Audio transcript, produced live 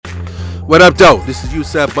What up, though? This is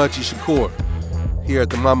Yusef Bunchy Shakur here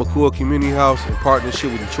at the Mama Cool Community House in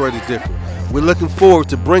partnership with Detroit is Different. We're looking forward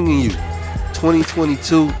to bringing you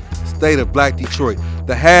 2022 State of Black Detroit.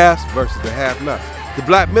 The haves versus the have-nots. The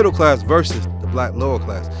black middle class versus the black lower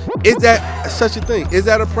class. Is that such a thing? Is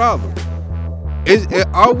that a problem?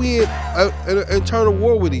 Are we in an internal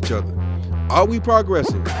war with each other? Are we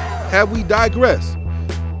progressing? Have we digressed?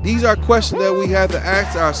 These are questions that we have to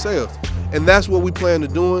ask ourselves. And that's what we plan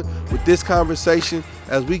on doing with this conversation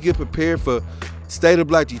as we get prepared for State of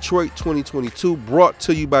Black Detroit 2022, brought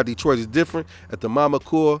to you by Detroit is Different at the Mama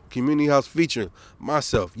Core Community House, featuring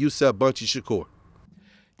myself, Yusef Bunchy Shakur.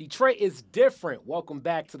 Detroit is different. Welcome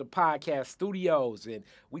back to the podcast studios, and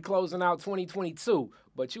we closing out 2022,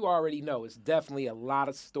 but you already know it's definitely a lot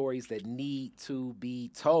of stories that need to be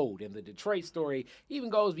told, and the Detroit story even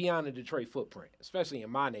goes beyond the Detroit footprint, especially in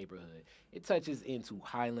my neighborhood. It touches into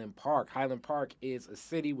Highland Park. Highland Park is a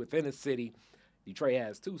city within a city. Detroit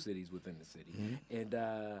has two cities within the city, and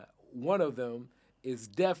one of them is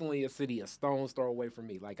definitely a city a stone's throw away from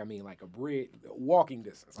me. Like a bridge, walking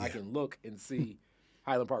distance. Yeah. I can look and see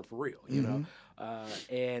Highland Park for real, you know.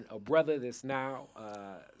 And a brother that's now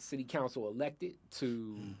city council elected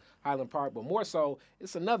to Highland Park, but more so,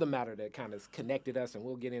 it's another matter that kind of connected us, and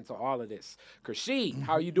we'll get into all of this. Kashid,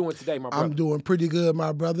 how are you doing today, my brother? I'm doing pretty good,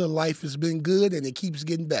 my brother. Life has been good, and it keeps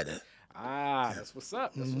getting better. That's what's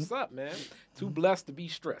up. That's what's up, man. Too blessed to be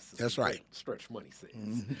stressed. That's right. Stretch Money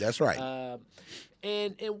says. That's right.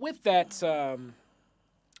 And with that,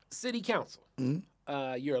 city council.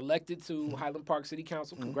 You're elected to Highland Park City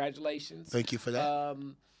Council. Congratulations. Thank you for that.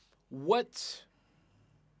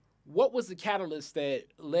 What was the catalyst that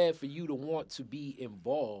led for you to want to be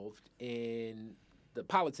involved in the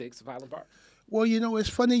politics of Highland Park? Well, you know, it's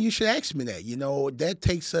funny you should ask me that. You know, that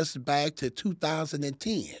takes us back to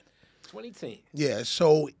 2010. 2010. Yeah,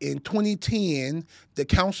 so in 2010, the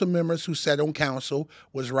council members who sat on council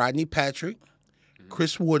was Rodney Patrick,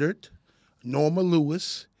 Chris Woodard, Norma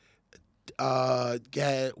Lewis. We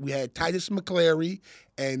had Titus McClary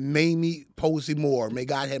and Mamie Posey Moore. May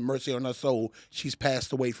God have mercy on her soul. She's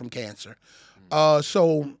passed away from cancer.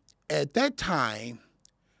 So at that time,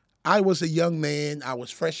 I was a young man. I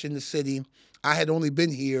was fresh in the city. I had only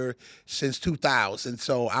been here since 2000,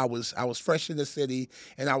 so I was fresh in the city,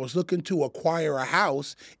 and I was looking to acquire a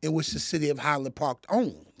house in which the city of Highland Park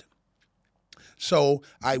owned. So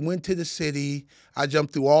I went to the city. I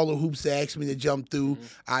jumped through all the hoops they asked me to jump through.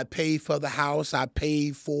 I paid for the house. I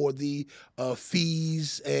paid for the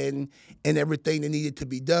fees and everything that needed to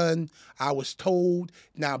be done. I was told,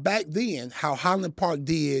 now back then, how Highland Park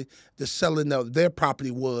did the selling of their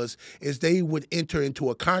property is they would enter into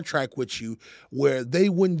a contract with you where they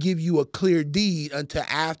wouldn't give you a clear deed until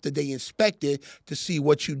after they inspected to see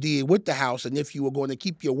what you did with the house and if you were going to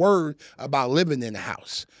keep your word about living in the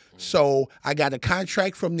house. So I got a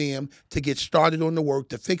contract from them to get started on the work,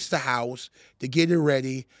 to fix the house, to get it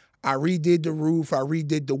ready. I redid the roof. I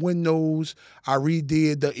redid the windows. I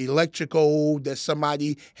redid the electrical that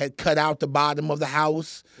somebody had cut out the bottom of the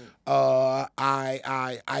house. I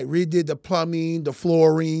redid the plumbing, the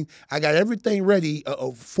flooring. I got everything ready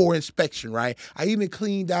for inspection, right? I even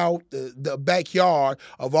cleaned out the backyard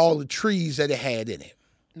of all the trees that it had in it.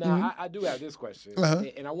 Now, I do have this question,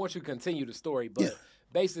 and I want you to continue the story, but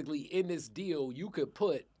basically in this deal, you could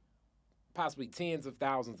put possibly tens of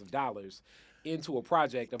thousands of dollars into a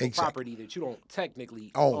project of a property that you don't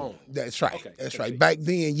technically own. That's right. Okay, that's right. Back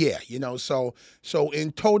then, yeah, you know, so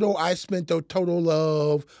in total, I spent a total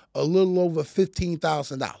of a little over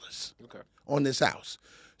 $15,000 on this house.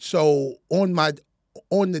 So on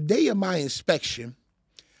the day of my inspection,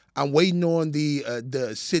 I'm waiting on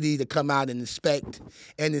the city to come out and inspect,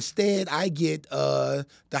 and instead I get the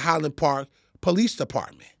Highland Park Police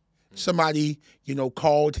Department. Somebody, you know,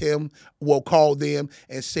 called them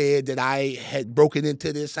and said that I had broken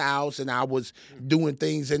into this house and I was doing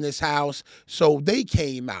things in this house. So they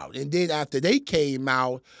came out. And then after they came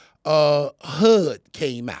out, HUD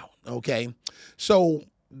came out, okay? So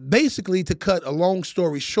basically, to cut a long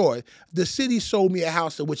story short, the city sold me a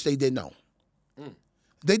house in which they didn't own.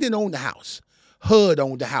 They didn't own the house. HUD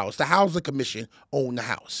owned the house. The Housing Commission owned the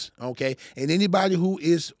house, okay? And anybody who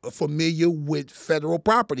is familiar with federal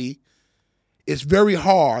property, it's very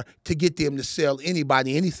hard to get them to sell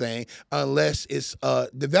anybody anything unless it's a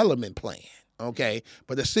development plan, okay?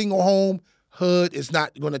 But a single home, HUD is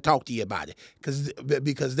not going to talk to you about it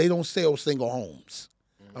because they don't sell single homes,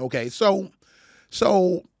 okay? So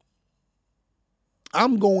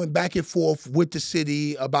I'm going back and forth with the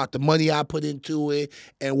city about the money I put into it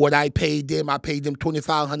and what I paid them. I paid them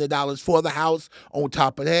 $2,500 for the house on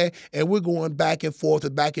top of that. And we're going back and forth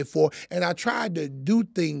and back and forth. And I tried to do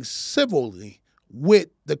things civilly with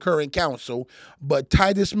the current council, but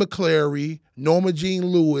Titus McClary, Norma Jean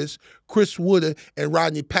Lewis, Chris Woodard, and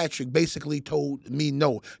Rodney Patrick basically told me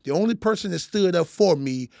no. The only person that stood up for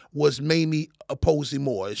me was Mamie Posey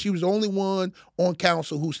Moore. She was the only one on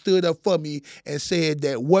council who stood up for me and said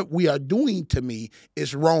that what we are doing to me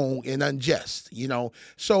is wrong and unjust,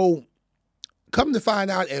 So come to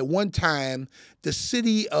find out, at one time, the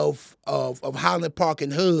city of Highland Park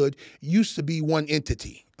and HUD used to be one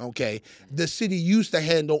entity. Okay, the city used to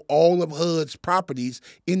handle all of HUD's properties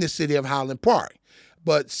in the city of Highland Park,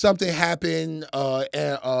 but something happened,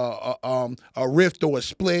 a rift or a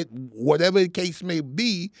split, whatever the case may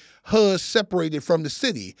be. HUD separated from the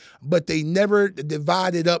city, but they never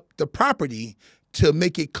divided up the property to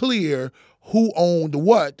make it clear who owned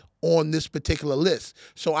what on this particular list.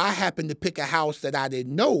 So I happened to pick a house that I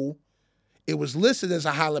didn't know. It was listed as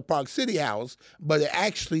a Highland Park City house, but it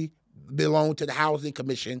actually belonged to the Housing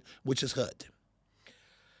Commission, which is HUD.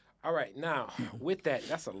 All right, now with that,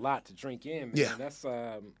 that's a lot to drink in, man. Yeah.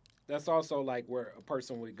 That's also like where a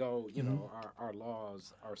person would go. Our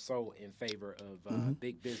laws are so in favor of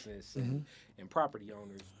big business and property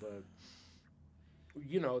owners, but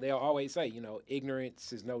they'll always say,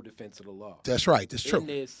 ignorance is no defense of the law. That's right. That's true. In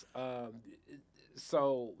this,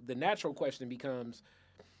 so the natural question becomes,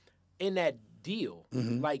 in that deal,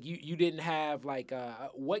 like you didn't have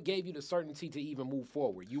what gave you the certainty to even move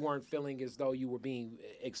forward? You weren't feeling as though you were being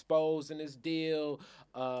exposed in this deal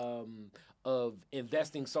of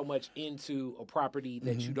investing so much into a property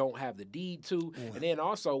that you don't have the deed to. And then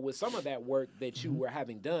also with some of that work that you were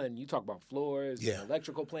having done, you talk about floors, and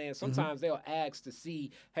electrical plans. Sometimes they'll ask to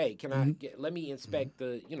see, hey, can let me inspect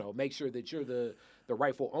make sure that you're the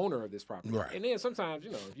rightful owner of this property. Right. And then sometimes,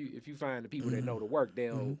 if you find the people that know the work,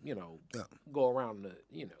 they'll, go around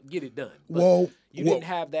get it done. But you didn't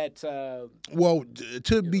have that. To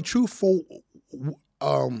be truthful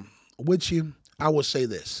with you, I will say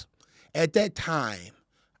this. At that time,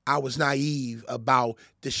 I was naive about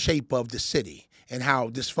the shape of the city and how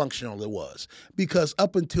dysfunctional it was. Because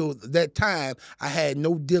up until that time, I had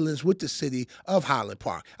no dealings with the city of Highland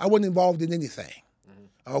Park. I wasn't involved in anything.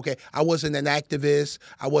 Okay, I wasn't an activist.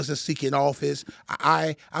 I wasn't seeking office.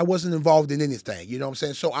 I wasn't involved in anything. You know what I'm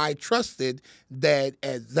saying? So I trusted that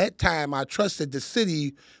at that time, I trusted the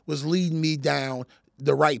city was leading me down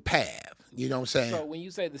the right path. You know what I'm saying? So when you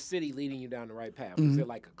say the city leading you down the right path, was it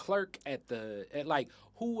like a clerk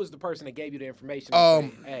who was the person that gave you the information?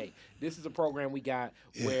 Saying, hey, this is a program we got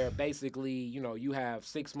where basically, you have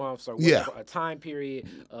 6 months or whatever, a time period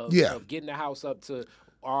of getting the house up to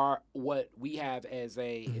what we have as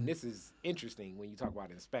and this is interesting when you talk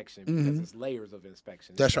about inspection because it's layers of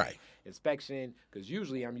inspection. That's right. Inspection, because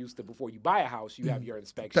usually I'm used to before you buy a house, you have your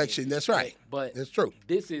inspection. That's right. But that's true.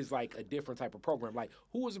 This is like a different type of program. Like,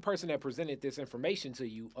 who was the person that presented this information to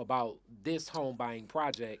you about this home buying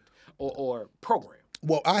project or program?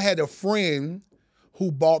 Well, I had a friend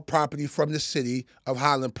who bought property from the city of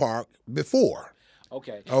Highland Park before.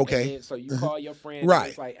 Okay. And then, so you call your friend and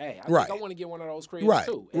it's like, hey, I think I want to get one of those cribs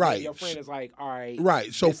too. And then your friend is like, all right.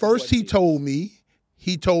 Right. So first he told me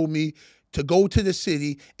to go to the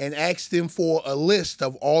city and ask them for a list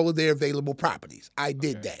of all of their available properties. I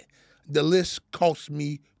did that. The list cost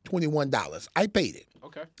me $21. I paid it.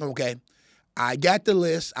 Okay. I got the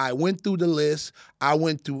list. I went through the list. I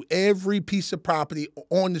went through every piece of property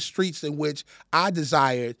on the streets in which I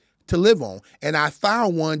desired to live on. And I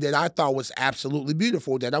found one that I thought was absolutely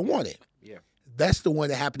beautiful that I wanted. Yeah. That's the one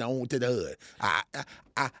that happened to own to the HUD.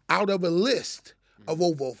 I out of a list of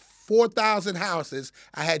over 4,000 houses,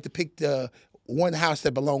 I had to pick the one house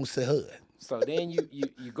that belongs to HUD. So then you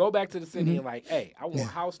go back to the city and like, hey, I want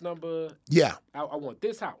house number. Yeah. I want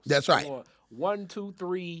this house. That's right. I want 1, 2,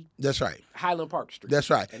 3. That's right. Highland Park Street. That's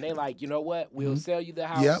right. And they like, you know what? We'll sell you the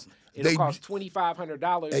house. Yep. It'll cost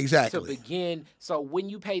 $2,500 to begin. So when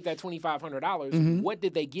you paid that $2,500, what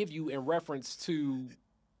did they give you in reference to?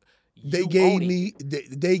 They gave me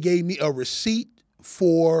a receipt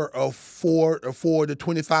for the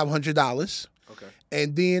 $2,500. Okay.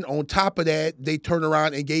 And then on top of that, they turned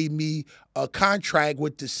around and gave me a contract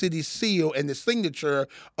with the city seal and the signature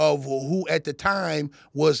of who at the time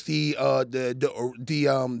was the head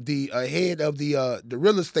of the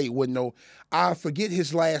real estate window. I forget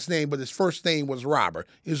his last name, but his first name was Robert.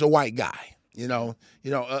 He was a white guy. He's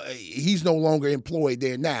no longer employed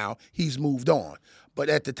there now. He's moved on. But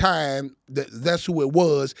at the time, that's who it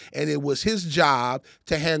was, and it was his job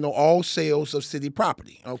to handle all sales of city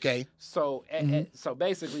property. Okay. So, so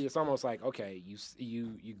basically, it's almost like, okay,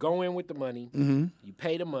 you go in with the money, you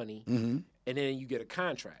pay the money, and then you get a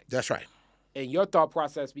contract. That's right. And your thought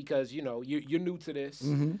process, because you're new to this,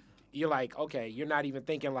 you're like, okay, you're not even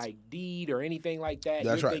thinking like deed or anything like that.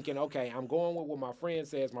 That's you're right. thinking, okay, I'm going with what my friend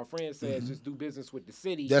says. My friend says just do business with the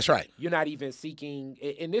city. That's right. You're not even seeking,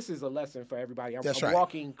 and this is a lesson for everybody. I'm That's right.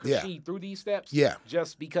 walking Yeah. Kashid through these steps. Yeah.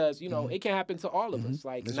 Just because it can happen to all of us.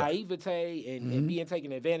 Like That's right. naivete and being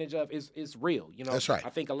taken advantage of is real. That's right. I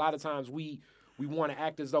think a lot of times we want to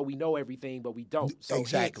act as though we know everything, but we don't. So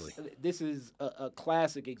Exactly. hence, this is a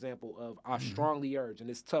classic example of I strongly urge, and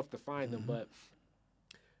it's tough to find them, but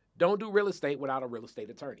don't do real estate without a real estate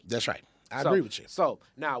attorney. That's right. I agree with you. So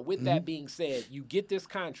now, with that being said, you get this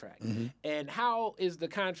contract, and how is the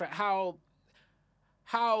contract? How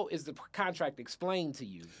is the contract explained to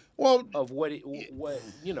you Well, of what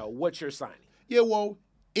you're signing? yeah, well,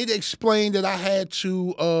 it explained that I had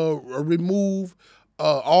to remove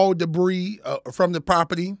all debris from the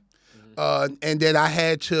property, and that I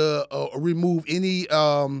had to remove any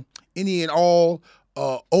and all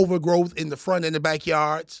overgrowth in the front and the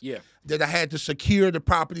backyards. Yeah. That I had to secure the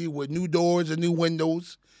property with new doors and new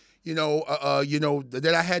windows.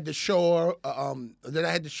 That I had to show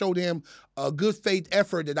them a good faith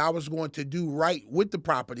effort that I was going to do right with the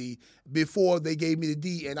property before they gave me the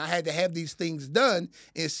deed, and I had to have these things done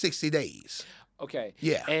in 60 days. Okay.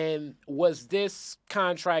 Yeah. And was this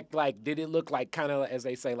contract did it look like kind of, as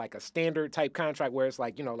they say, like a standard type contract where it's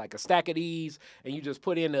like, like a stack of these and you just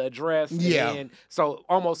put in the address? Yeah. And so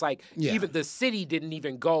almost like Yeah. even the city didn't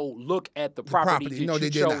even go look at the property that No, you they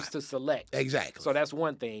did chose not. to select. Exactly. So that's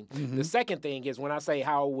one thing. The second thing is when I say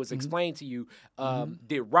how it was explained to you,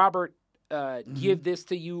 did Robert give this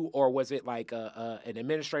to you, or was it like an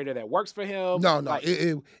administrator that works for him? No. Like,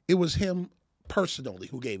 It was him personally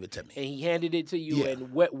who gave it to me. and he handed it to you, Yeah.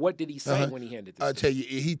 and what did he say when he handed this I'll to tell you,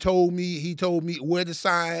 he told me where to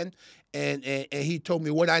sign, and he told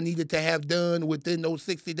me what I needed to have done within those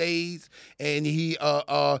 60 days. And he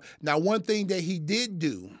now one thing that he did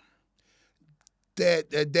do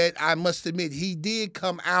that I must admit, he did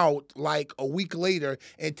come out like a week later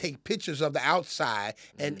and take pictures of the outside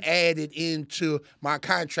and add it into my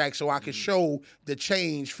contract so I could show the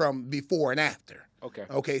change from before and after. Okay.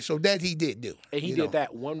 Okay, so that he did do. And he did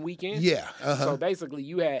that one weekend? Yeah. So basically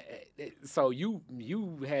you had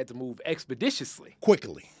to move expeditiously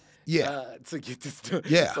Quickly. Yeah. to get this done.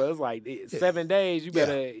 Yeah. So it's like 7 days, you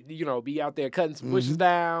better, be out there cutting some bushes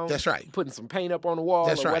down. That's right. Putting some paint up on the wall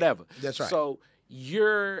That's or right. whatever. That's right. So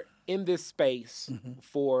you're in this space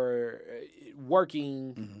for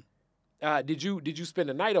working. Did you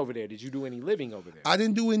spend a night over there? Did you do any living over there? I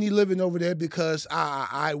didn't do any living over there because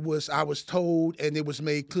I was told, and it was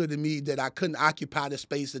made clear to me that I couldn't occupy the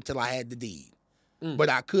space until I had the deed. But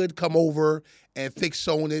I could come over and fix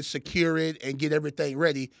on it, secure it, and get everything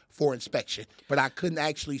ready for inspection. But I couldn't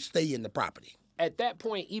actually stay in the property. At that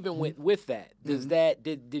point, even with that,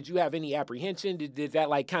 did you have any apprehension? Did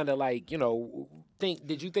that kind of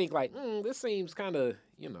did you think this seems kind of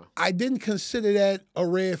I didn't consider that a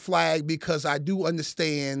red flag because I do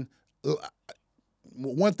understand.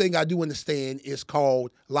 One thing I do understand is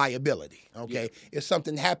called liability. Okay, if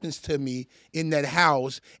something happens to me in that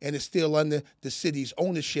house and it's still under the city's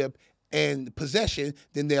ownership and possession,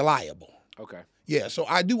 then they're liable. Okay. Yeah, so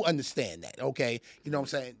I do understand that, okay? You know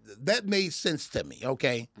what I'm saying? That made sense to me,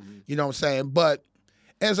 okay? You know what I'm saying? But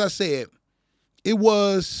as I said, it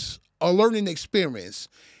was a learning experience.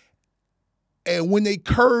 And when they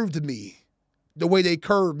curved me, the way they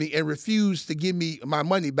curved me and refused to give me my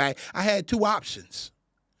money back, I had two options.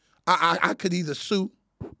 I could either sue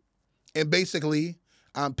and basically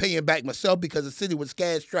I'm paying back myself because the city was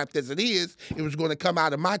cash-strapped as it is. It was going to come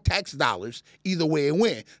out of my tax dollars either way it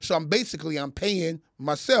went. So I'm paying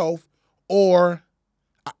myself, or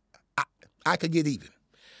I could get even.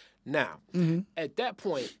 Now, at that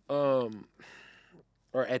point, or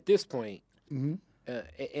at this point, and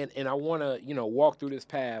I want to, walk through this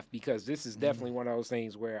path because this is definitely one of those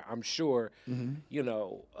things where I'm sure,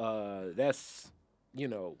 that's,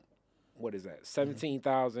 what is that?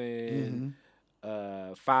 17,000.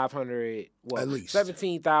 500. Well, At least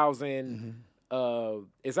 17,000.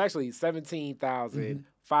 It's actually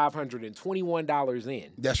 $17,521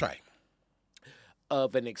 in. That's right.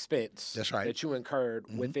 Of an expense. That's right. That you incurred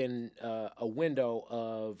within a window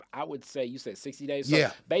of, I would say, you said 60 days. So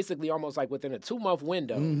Yeah. basically, almost like within a 2-month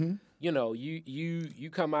window. You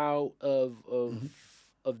come out of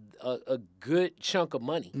a good chunk of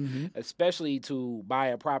money, especially to buy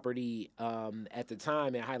a property at the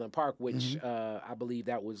time in Highland Park, which I believe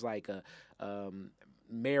that was like a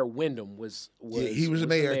Mayor Wyndham was he was the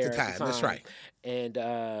mayor at the time. That's right. And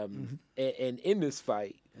and in this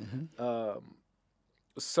fight,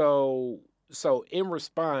 so in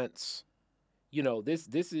response, you know, this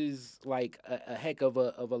is like a heck of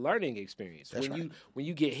a learning experience. That's when right. when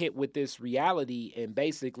you get hit with this reality, and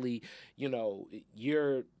basically, you know,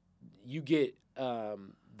 you get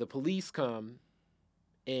the police come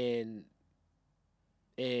and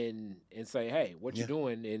say, hey, what you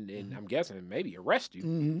doing? And I'm guessing maybe arrest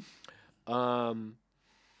you.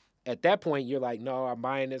 At that point, you're like, no, I'm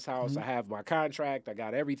buying this house. I have my contract. I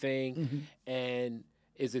got everything. And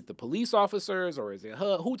is it the police officers or is it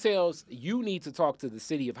HUD? Who tells you need to talk to the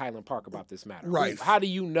city of Highland Park about this matter? Right. How do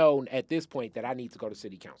you know at this point that I need to go to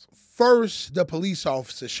city council? First, the police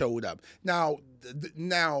officer showed up. Now,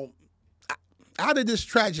 out of this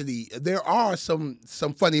tragedy, there are some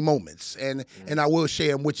funny moments, and I will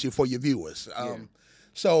share them with you for your viewers.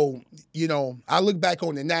 So, you know, I look back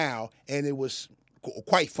on it now, and it was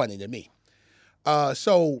quite funny to me.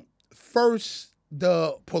 So, first,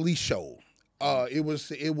 the police showed. It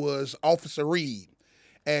was Officer Reed,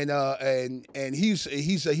 and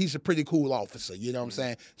he's a pretty cool officer. You know what I'm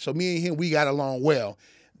saying? So me and him, we got along well.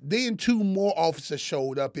 Then two more officers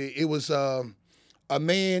showed up. It was a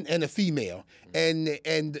man and a female, and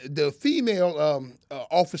the female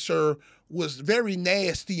officer was very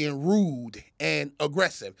nasty and rude and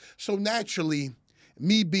aggressive. So naturally,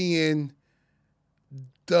 me being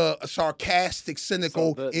the sarcastic,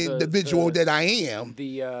 cynical individual that I am,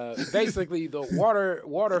 basically the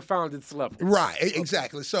water found its level. Right,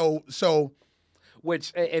 exactly. So.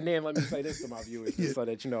 Which, and then let me say this to my viewers, just so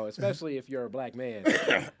that you know, especially if you're a black man,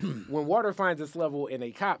 when water finds its level and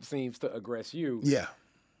a cop seems to aggress you,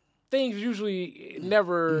 things usually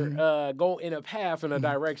never go in a path in a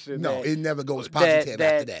direction. No, it never goes positive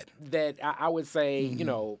after that. That I would say, you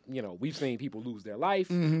know, we've seen people lose their life,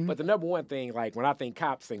 but the number one thing, like when I think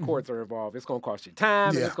cops and courts are involved, it's going to cost you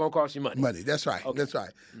time and it's going to cost you money. Money, that's right. Okay. That's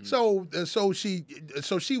right. So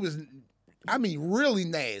she was, I mean, really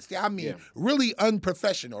nasty. I mean, really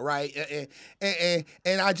unprofessional, right?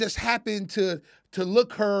 And I just happened to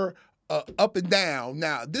look her up and down.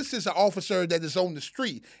 Now, this is an officer that is on the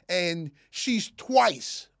street, and she's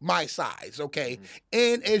twice my size, okay?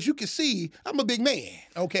 And as you can see, I'm a big man,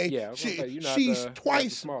 okay? Yeah, she's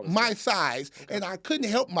twice my size, and I couldn't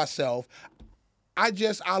help myself. I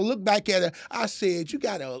looked back at her. I said, you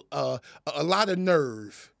got a lot of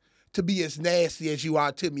nerve to be as nasty as you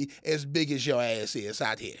are to me, as big as your ass is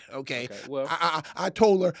out here, okay? Well, I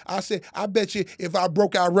told her, I said, I bet you if I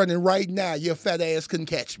broke out running right now, your fat ass couldn't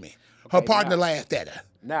catch me. Her partner laughed at her.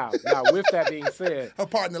 Now, with that being said, her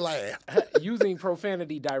partner laughed. Using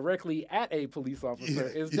profanity directly at a police officer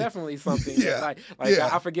is definitely something.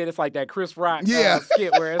 I forget, it's like that Chris Rock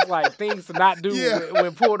skit where it's like things to not do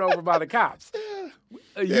when pulled over by the cops.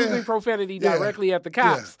 Using profanity directly at the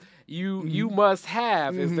cops. You must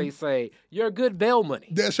have, as they say, your good bail money.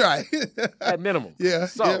 That's right. At minimum.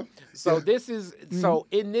 So this is so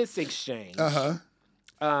in this exchange.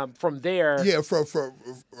 From there. Yeah,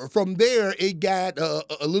 from there it got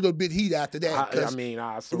a little bit heat after that.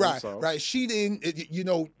 I assume so. Right. She didn't,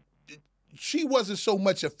 she wasn't so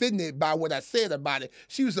much offended by what I said about it.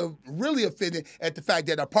 She was really offended at the fact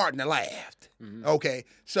that her partner laughed. Okay,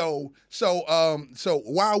 so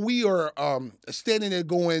while we are standing there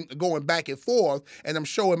going back and forth, and I'm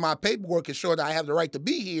showing my paperwork and showing that I have the right to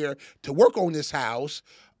be here to work on this house,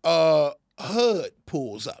 HUD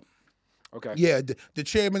pulls up. Okay. Yeah, the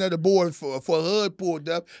chairman of the board for HUD pulled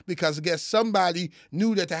up because I guess somebody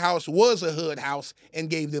knew that the house was a HUD house and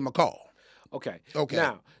gave them a call. Okay.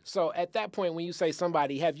 Now, so at that point, when you say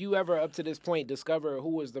somebody, have you ever up to this point discovered who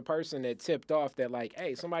was the person that tipped off that like,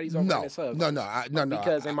 hey, somebody's over in this HUD? No.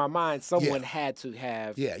 Because in my mind, someone had to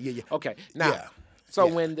have. Yeah. Okay. Now. So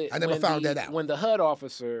when I never found that out. When the HUD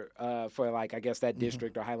officer for like I guess that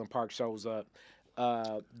district or Highland Park shows up,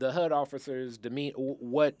 the HUD officers demean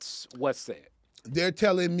what's said? They're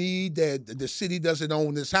telling me that the city doesn't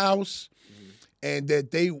own this house, and that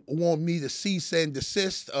they want me to cease and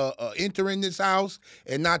desist entering this house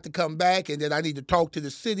and not to come back, and that I need to talk to the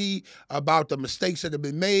city about the mistakes that have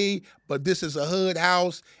been made. But this is a HUD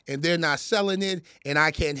house, and they're not selling it, and I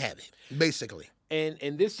can't have it, basically.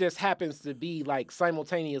 And this just happens to be like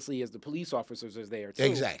simultaneously as the police officers are there too.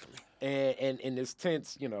 Exactly. and in this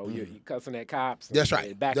tense, you're cussing at cops. That's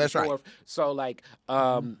right. Back That's and right. forth. So like,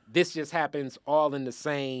 this just happens all in the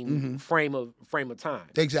same frame of time.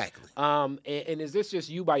 Exactly. And is this just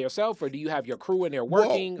you by yourself, or do you have your crew in there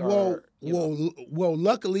working? Well,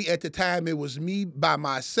 luckily at the time it was me by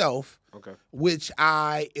myself. Okay. Which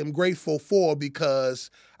I am grateful for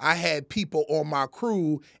because I had people on my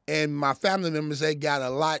crew and my family members that got a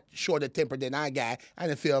lot shorter temper than I got. I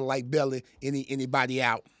didn't feel like bailing anybody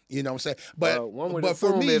out. You know what I'm saying? But one would but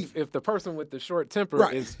assume for me, if the person with the short temper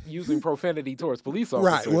Right. is using profanity towards police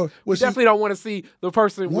officers, Right. Well, you see, definitely don't want to see the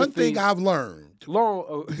person one with thing the I've learned.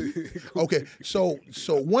 long. Okay, so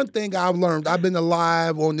one thing I've learned, I've been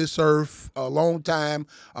alive on this earth a long time.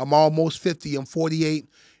 I'm almost 50. I'm 48.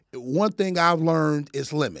 One thing I've learned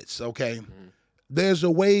is limits, okay? Mm-hmm. There's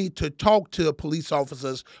a way to talk to police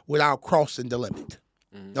officers without crossing the limit,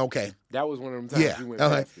 okay? That was one of them times Yeah, you went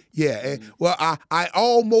past it. yeah. And, well, I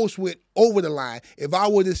almost went over the line. If I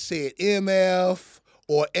would have said MF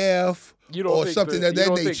or F You don't or think something the, of you that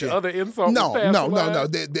don't nature. Think the other insult No, was past no, the no, line?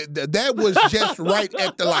 no. That was just right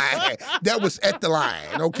at the line. That was at the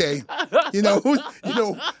line, okay? You know,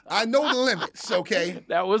 I know the limits, okay?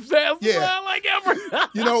 That was past the Yeah. line like ever.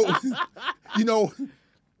 You know,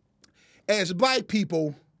 as black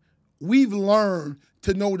people, we've learned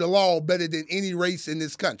to know the law better than any race in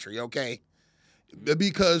this country, okay?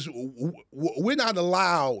 Because we're not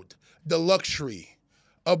allowed the luxury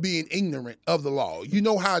of being ignorant of the law. You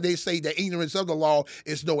know how they say that ignorance of the law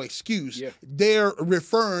is no excuse. Yeah. They're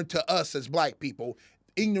referring to us as black people.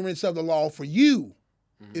 Ignorance of the law for you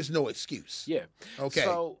is no excuse. Yeah. Okay.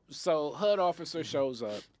 So HUD officer shows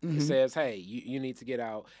up and says, "Hey, you need to get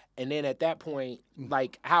out." And then at that point,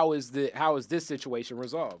 like, how is this situation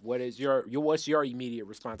resolved? What's your immediate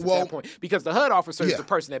response at that point? Because the HUD officer is the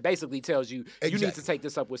person that basically tells you you need to take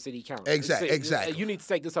this up with city council. Exactly. You need to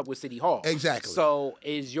take this up with city hall. Exactly. So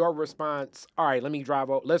is your response, all right,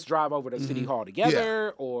 let's drive over to city hall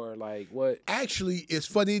together, or like what? Actually, it's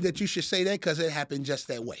funny that you should say that because it happened just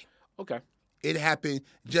that way. Okay. It happened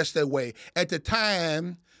just that way. At the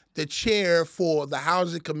time, the chair for the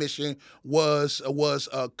Housing Commission was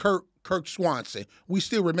Kirk Swanson. We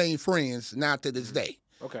still remain friends now to this day.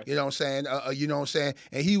 Okay. You know what I'm saying? You know what I'm saying?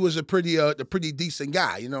 And he was a pretty decent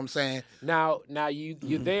guy. You know what I'm saying? Now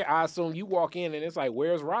you're there. I assume you walk in and it's like,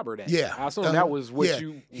 where's Robert at? Yeah. I assume that was what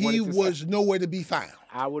you. He wanted to was say. nowhere to be found.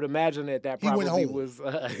 I would imagine that He went probably home. was.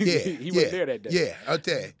 Yeah. he was there that day. Yeah. I'll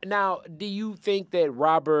tell you. Now, do you think that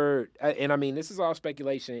Robert? And I mean, this is all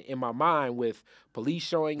speculation in my mind with police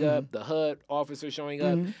showing up, the HUD officer showing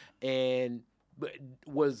up, and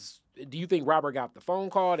do you think Robert got the phone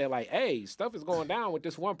call that like, hey, stuff is going down with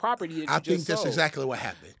this one property that you I think just that's sold? exactly what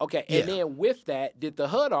happened. Okay, Yeah. and then with that, did the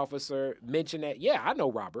HUD officer mention that? Yeah, I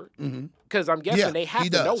know Robert, because I'm guessing Yeah, they have he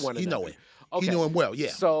to know does. one He another. know it. Okay. He knew him well. Yeah.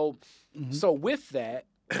 So with that,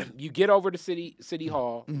 you get over to city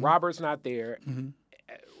hall. Robert's not there.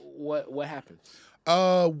 What happens?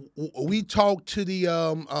 We talked to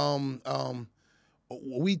the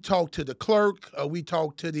we talked to the clerk. We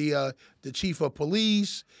talked to the chief of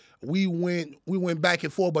police. We went back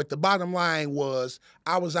and forth, but the bottom line was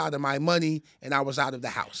I was out of my money and I was out of the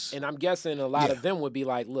house. And I'm guessing a lot of them would be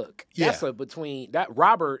like, "Look, Yeah. that's a between that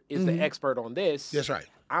Robert is the expert on this. That's right.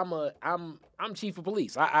 I'm chief of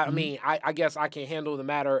police. I mean, I guess I can handle the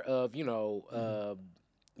matter of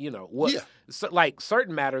what Yeah. so, like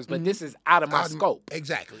certain matters, but this is out of my scope.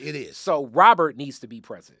 Exactly, it is. So Robert needs to be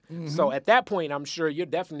present. So at that point, I'm sure you're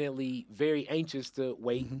definitely very anxious to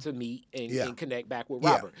wait to meet and connect back with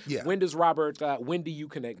Yeah, Robert. yeah. When does Robert? When do you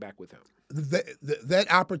connect back with him? That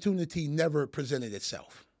opportunity never presented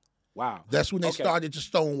itself. Wow. That's when they Okay. started to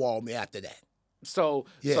stonewall me after that. So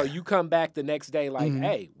Yeah. you come back the next day like,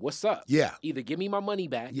 hey, what's up? Yeah. Either give me my money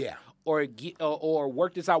back, Yeah. or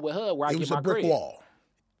work this out with HUD where I It get was my a brick credit. wall.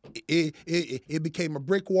 It became a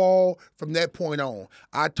brick wall from that point on.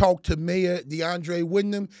 I talked to Mayor DeAndre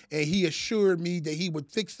Wyndham, and he assured me that he would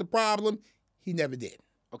fix the problem. He never did.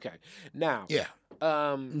 Okay. Now, Yeah.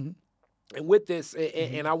 and with this,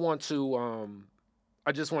 and I want to,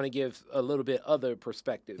 I just want to give a little bit other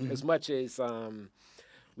perspective. As much as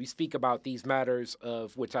we speak about these matters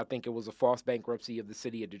of which I think it was a false bankruptcy of the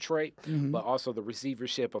city of Detroit, but also the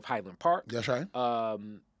receivership of Highland Park. That's right.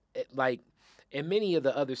 And many of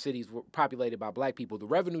the other cities were populated by black people. The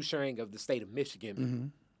revenue sharing of the state of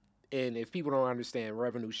Michigan, and if people don't understand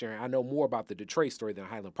revenue sharing, I know more about the Detroit story than the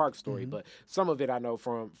Highland Park story, but some of it I know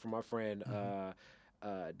from my friend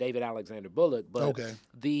David Alexander Bullock. But Okay.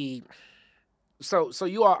 So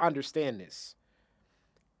you all understand this.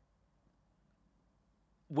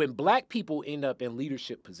 When black people end up in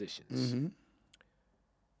leadership positions,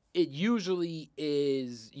 it usually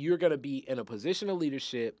is you're going to be in a position of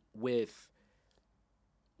leadership with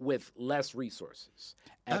less resources.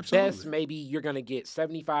 At Absolutely. best, maybe you're going to get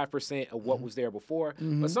 75% of what was there before,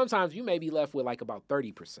 but sometimes you may be left with like about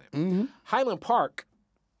 30%. Highland Park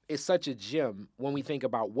is such a gem when we think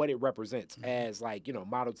about what it represents as, like, you know,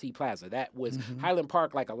 Model T Plaza. That was Highland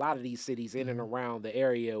Park. Like a lot of these cities in and around the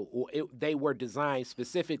area, they were designed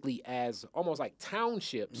specifically as almost like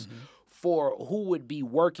townships for who would be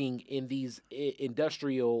working in these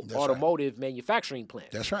industrial automotive manufacturing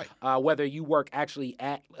plants. That's right. Whether you work actually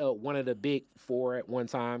at one of the big four at one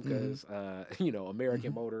time, because you know,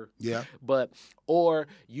 American Motor. Yeah. Or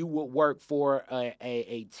you would work for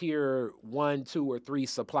a tier 1, 2, or 3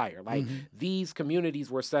 supplier. Like these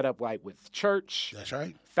communities were set up like with church. That's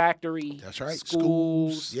right. Factory. That's right.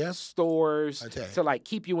 Schools. Yes. Stores. Okay. To like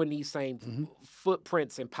keep you in these same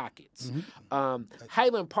footprints and pockets.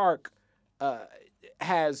 Highland Park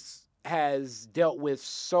has dealt with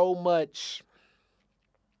so much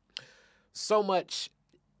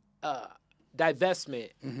divestment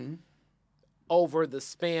over the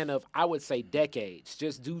span of, I would say, decades,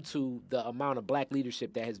 just due to the amount of black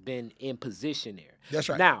leadership that has been in position there. That's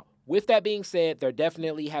right. Now, with that being said, there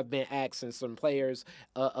definitely have been acts and some players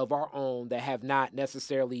of our own that have not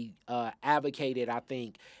necessarily advocated, I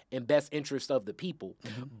think, in best interest of the people.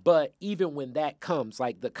 But even when that comes,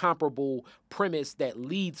 like the comparable premise that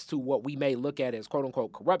leads to what we may look at as quote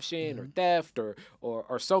unquote corruption or theft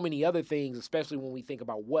or so many other things, especially when we think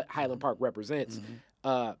about what Highland Park represents,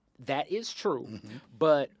 that is true.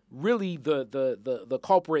 But really the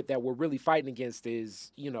culprit that we're really fighting against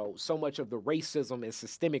is, you know, so much of the racism and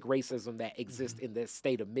systemic racism that exists in the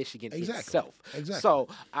state of Michigan itself. Exactly. So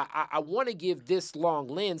I want to give this long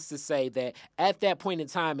lens to say that at that point in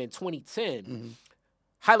time in 2010,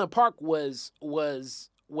 Highland Park was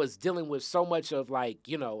dealing with so much of, like,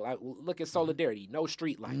 you know, like, look at Solidarity, no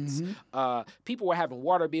street lights. People were having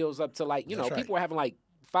water bills up to, like, you know, people were having like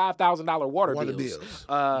 $5,000 water bills.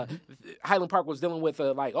 Highland Park was dealing with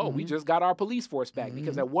we just got our police force back,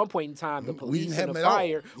 because at one point in time the police and the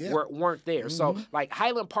fire weren't there. So like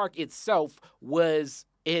Highland Park itself was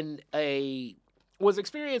experiencing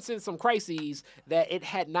some crises that it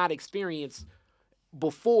had not experienced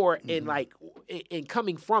before in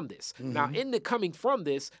coming from this. Now, in the coming from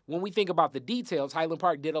this, when we think about the details, Highland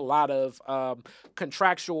Park did a lot of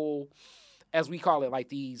contractual, as we call it, like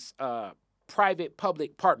these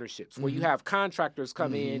private-public partnerships where you have contractors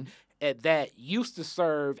come in that used to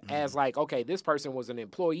serve as like, okay, this person was an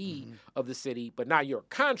employee of the city, but now you're a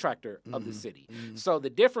contractor of the city. So the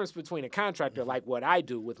difference between a contractor, like what I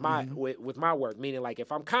do with my with my work, meaning like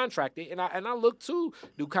if I'm contracted and I look to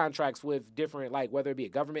do contracts with different, like whether it be a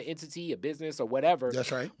government entity, a business, or whatever.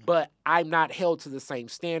 That's right. But I'm not held to the same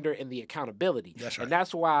standard and the accountability. That's right. And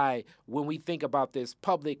that's why when we think about this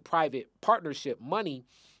public-private partnership money,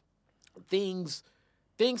 things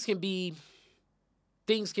can be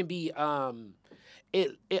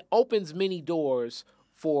it opens many doors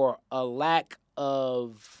for a lack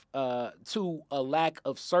of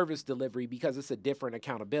service delivery, because it's a different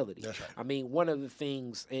accountability. That's right. I mean, one of the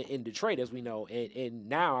things in Detroit, as we know, and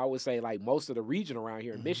now I would say like most of the region around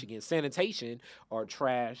here in Michigan, sanitation or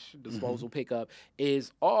trash disposal pickup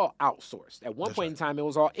is all outsourced. At one point in time, it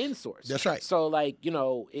was all insourced. That's right. So like, you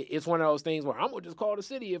know, it's one of those things where I'm gonna just call the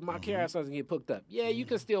city if my care doesn't get hooked up. Yeah, you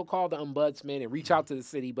can still call the ombudsman and reach out to the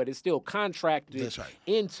city, but it's still contracted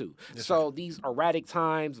into. So these erratic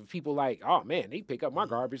times of people like, oh man, they pick up my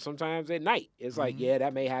garbage sometimes at night. It's like, yeah,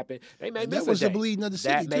 that may happen. They may miss that was a day. the bleeding of the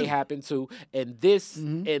city. That may happen too. And this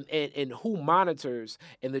and who monitors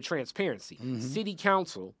and the transparency. City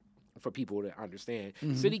council, for people to understand,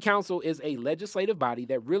 city council is a legislative body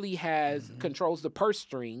that really has controls the purse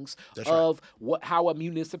strings of how a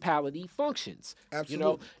municipality functions. Absolutely. You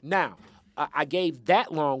know, now I gave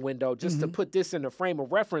that long window just to put this in a frame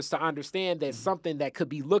of reference to understand that something that could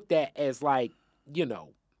be looked at as like, you know,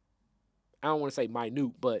 I don't want to say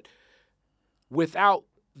minute, but without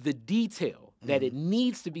the detail that it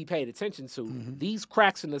needs to be paid attention to, these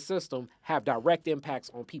cracks in the system have direct impacts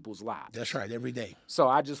on people's lives. That's right, every day. So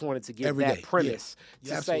I just wanted to give that premise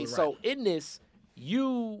to say, so in this,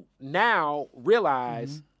 you now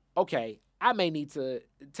realize, okay, I may need to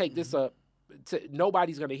take this up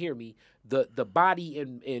nobody's going to hear me. The body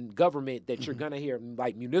in government that you're going to hear,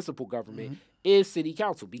 like municipal government, is city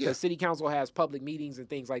council, because city council has public meetings and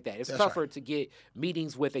things like that. It's tougher to get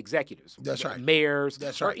meetings with executives,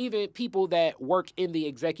 mayors, or even people that work in the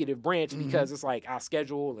executive branch, because it's like our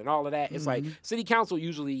schedule and all of that. It's like city council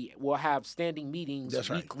usually will have standing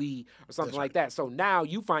meetings weekly or something like that. So now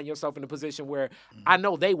you find yourself in a position where I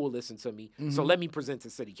know they will listen to me, so let me present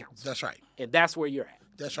to city council. That's right. And that's where you're at.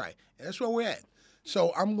 That's right. And that's where we're at.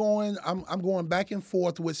 So I'm going back and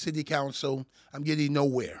forth with city council. I'm getting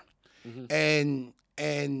nowhere. And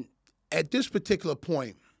at this particular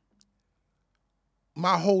point,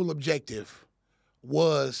 my whole objective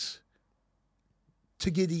was to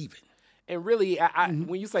get even. And really,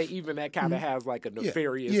 when you say even, that kind of has like a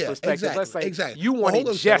nefarious perspective. Let's say you wanted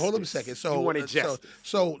justice. Hold on a second. So, you wanted justice.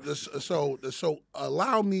 So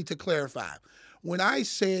allow me to clarify. When I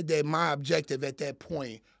said that my objective at that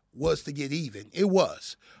point was to get even, it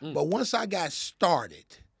was. But once I got started,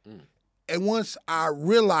 and once I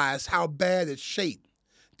realized how bad a shape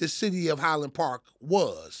the city of Highland Park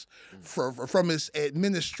was, from its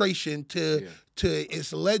administration to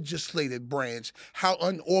its legislative branch, how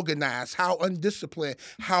unorganized, how undisciplined,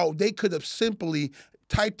 how they could have simply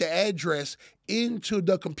typed the address into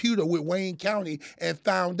the computer with Wayne County and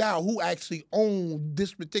found out who actually owned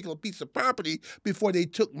this particular piece of property before they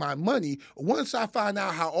took my money. Once I found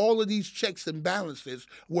out how all of these checks and balances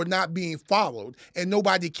were not being followed and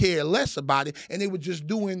nobody cared less about it and they were just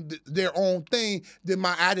doing their own thing, then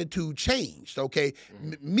my attitude changed, okay?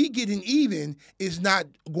 Me getting even is not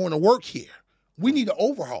going to work here. We need an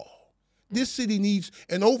overhaul. This city needs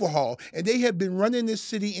an overhaul, and they have been running this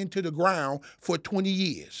city into the ground for 20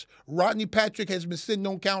 years. Rodney Patrick has been sitting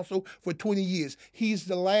on council for 20 years. He's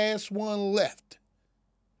the last one left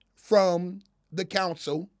from the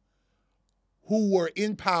council who were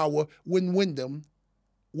in power when Wyndham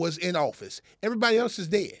was in office. Everybody else is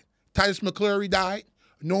dead. Titus McCleary died.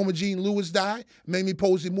 Norma Jean Lewis died. Mamie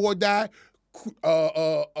Posey Moore died.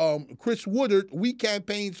 Chris Woodard, we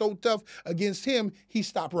campaigned so tough against him, he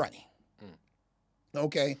stopped running.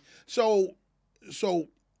 Okay, so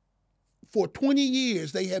for 20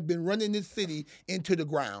 years, they have been running this city into the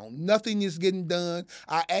ground. Nothing is getting done.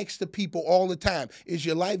 I ask the people all the time, is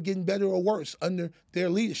your life getting better or worse under their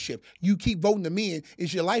leadership? You keep voting them in.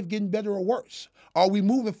 Is your life getting better or worse? Are we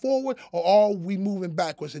moving forward or are we moving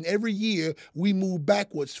backwards? And every year, we move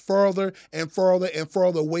backwards further and further and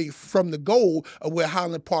further away from the goal of where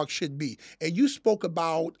Highland Park should be. And you spoke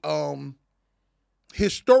about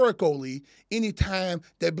historically, anytime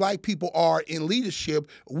that black people are in leadership,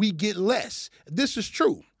 we get less. This is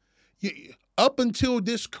true. Up until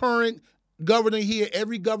this current governor here,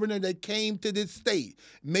 every governor that came to this state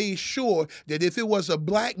made sure that if it was a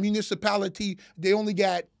black municipality, they only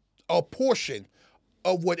got a portion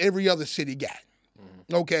of what every other city got.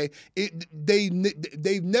 Okay,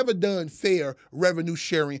 they've never done fair revenue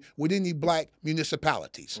sharing with any black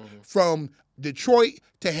municipalities. From Detroit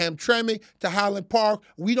to Hamtramck to Highland Park,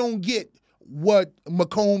 we don't get what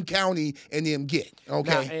Macomb County and them get.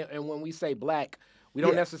 Okay, now, and when we say black, we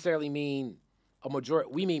don't necessarily mean a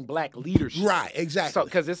majority. We mean black leadership. Right, exactly. So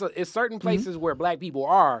because it's certain places where black people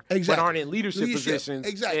are, but aren't in leadership positions.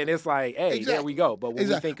 Exactly. And it's like, hey, there we go. But when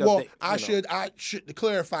we think of I should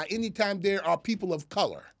clarify. Anytime there are people of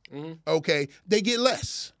color, okay, they get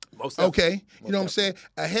less. Okay, you know what I'm saying?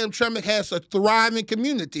 Hamtramck has a thriving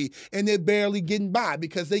community, and they're barely getting by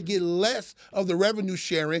because they get less of the revenue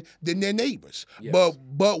sharing than their neighbors. Yes.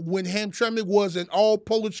 But when Hamtramck was an all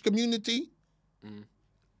Polish community,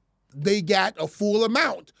 they got a full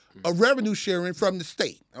amount of revenue sharing from the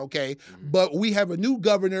state, okay? But we have a new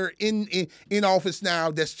governor in office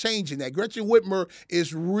now that's changing that. Gretchen Whitmer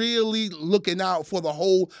is really looking out for the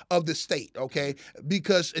whole of the state, okay?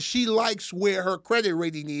 Because she likes where her credit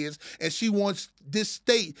rating is, and she wants this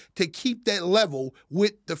state to keep that level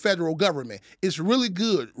with the federal government. It's really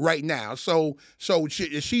good right now. So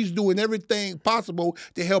she's doing everything possible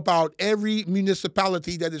to help out every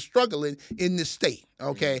municipality that is struggling in this state,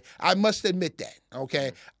 okay? I must admit that,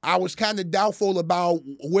 okay? I was kind of doubtful about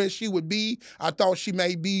where she would be. I thought she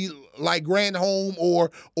may be like Granholm or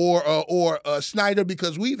Snyder,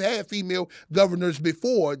 because we've had female governors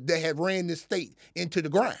before that have ran this state into the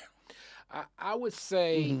ground. I would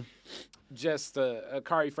say just a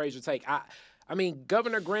Kari Frazier take. I mean,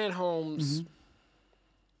 Governor Granholm's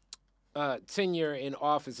tenure in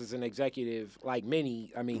office as an executive, like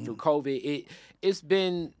many, I mean, through COVID,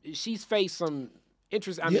 she's faced some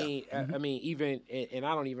interest. I mean, even, and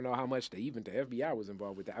I don't even know how much the FBI was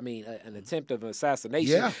involved with that. I mean, an attempt of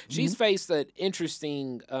assassination. Yeah. She's faced an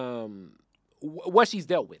interesting what she's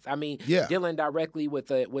dealt with. I mean, Yeah. dealing directly with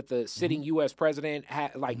the sitting U.S. president,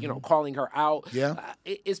 calling her out. Yeah.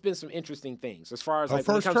 It's been some interesting things as far as Her like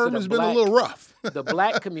when it first comes to term the has been a black, little rough. the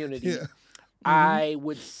black community. Yeah. I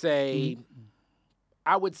would say,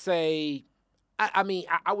 I would say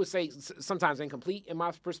sometimes incomplete in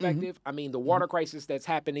my perspective. I mean, the water crisis that's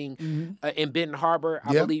happening in Benton Harbor,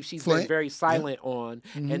 I Yeah. believe she's Flint. been very silent on.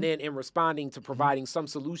 And then in responding to providing some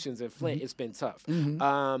solutions in Flint, it's been tough.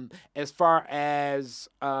 As far as,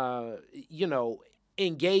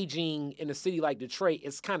 engaging in a city like Detroit,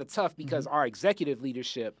 it's kind of tough because our executive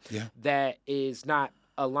leadership that is not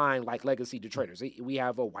aligned like legacy Detroiters. We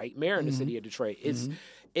have a white mayor in the city of Detroit.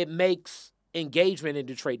 It makes engagement in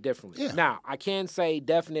Detroit differently. Yeah. Now, I can say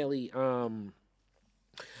definitely, that,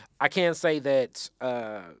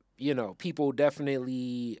 people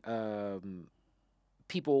definitely,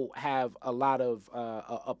 people have a lot of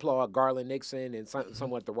applaud Garland Nixon and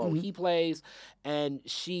somewhat the role he plays, and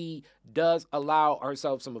she does allow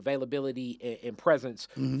herself some availability and presence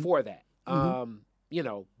for that.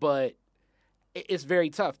 But it's very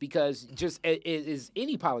tough because just it is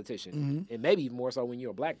any politician, and maybe even more so when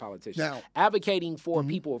you're a black politician, Now, advocating for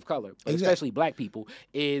people of color, but especially black people,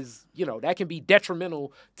 is, that can be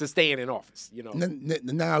detrimental to staying in office.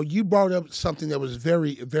 Now, you brought up something that was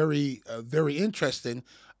very, very, very interesting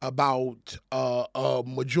about a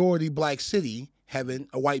majority black city having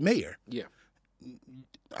a white mayor. Yeah.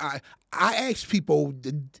 I asked people,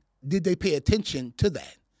 did they pay attention to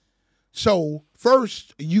that? So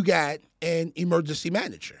first, you got an emergency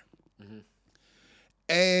manager.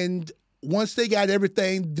 And once they got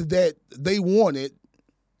everything that they wanted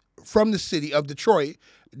from the city of Detroit,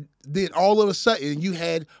 then all of a sudden you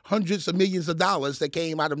had hundreds of millions of dollars that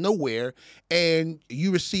came out of nowhere, and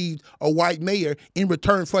you received a white mayor in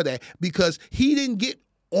return for that, because he didn't get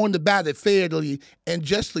on the ballot fairly and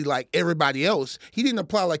justly like everybody else. He didn't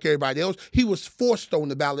apply like everybody else. He was forced on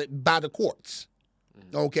the ballot by the courts.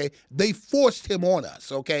 Okay, they forced him on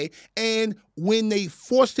us. Okay, and when they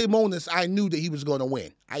forced him on us, I knew that he was going to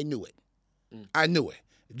win. I knew it. I knew it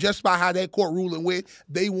just by how that court ruling went.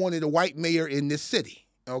 They wanted a white mayor in this city.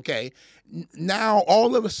 Okay, now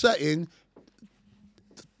all of a sudden,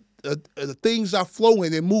 things are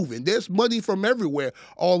flowing and moving. There's money from everywhere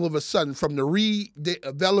all of a sudden, from the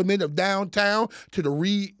redevelopment of downtown to the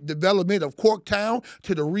redevelopment of Corktown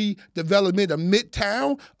to the redevelopment of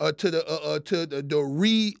Midtown to the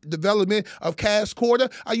redevelopment of Cass Corner.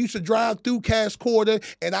 I used to drive through Cass Corner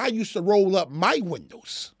and I used to roll up my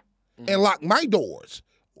windows and lock my doors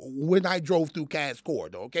when I drove through Cass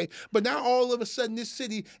Corridor, okay? But now all of a sudden this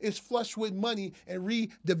city is flush with money and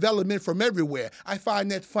redevelopment from everywhere. I find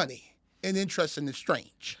that funny and interesting and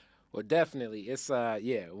strange. Well, definitely. It's, I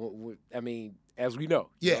mean, as we know,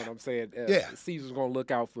 you know what I'm saying? Caesar's going to look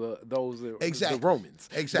out for those, the Romans.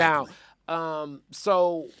 Exactly. Now,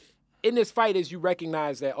 so in this fight, as you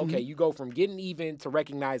recognize that, okay, you go from getting even to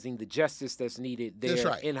recognizing the justice that's needed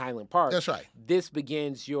there in Highland Park. That's right. This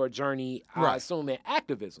begins your journey, I assume, in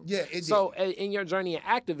activism. Yeah, it So in your journey in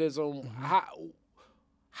activism,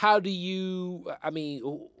 how do you, I mean,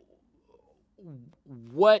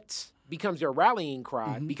 what becomes your rallying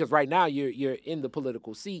cry? Because right now you're in the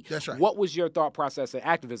political seat. That's right. What was your thought process in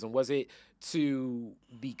activism? Was it to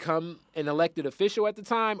become an elected official at the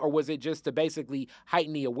time, or was it just to basically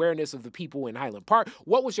heighten the awareness of the people in Highland Park?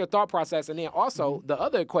 What was your thought process? And then also the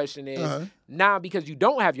other question is, now because you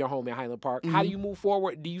don't have your home in Highland Park, how do you move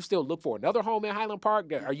forward? Do you still look for another home in Highland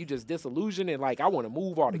Park? Are you just disillusioned and like, I want to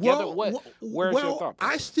move altogether? Where's your thought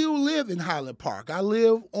process? I still live in Highland Park. I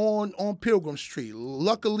live on Pilgrim Street.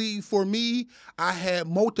 Luckily for me, I had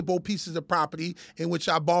multiple pieces of property in which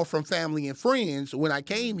I bought from family and friends when I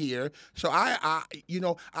came here. So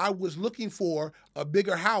I was looking for a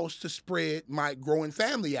bigger house to spread my growing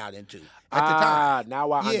family out into at the time.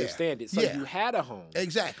 Now I understand it. So you had a home.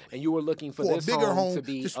 Exactly. And you were looking for this a bigger home to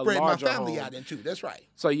be to spread a my larger family home. out into. That's right.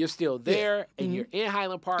 So you're still there and you're in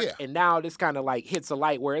Highland Park, and now this kind of like hits a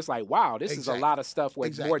light where it's like, wow, this is a lot of stuff where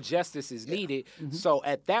more justice is needed. So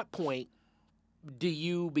at that point, do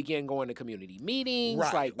you begin going to community meetings?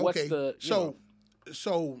 Right. Like, what's the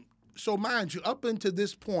So mind you, up until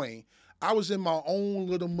this point, I was in my own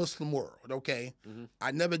little Muslim world. Okay,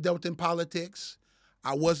 I never dealt in politics.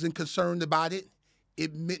 I wasn't concerned about it.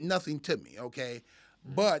 It meant nothing to me. Okay,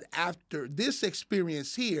 but after this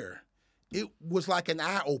experience here, it was like an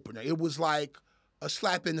eye opener. It was like a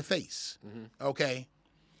slap in the face. Okay,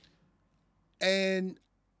 and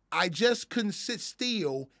I just couldn't sit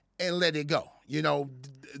still and let it go. You know,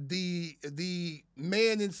 the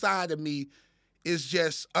man inside of me is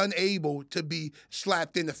just unable to be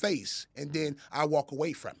slapped in the face, and then I walk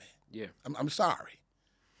away from it. Yeah. I'm sorry.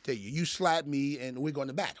 Tell you, you slapped me, and we're going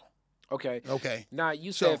to battle. Okay. Okay. Now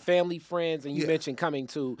you So- said family, friends, and you Yeah. mentioned coming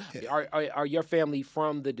to. Yeah. Are your family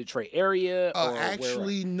from the Detroit area? Or where-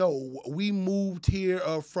 Actually, no. We moved here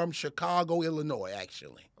from Chicago, Illinois.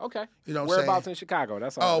 Actually, Okay. you know what I'm Whereabouts saying? in Chicago?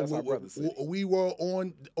 That's our we, brother's city. we were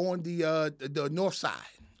on the north side.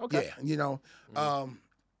 Okay. Yeah, you know,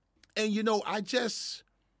 and you know, I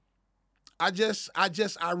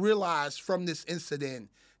realized from this incident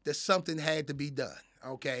that something had to be done.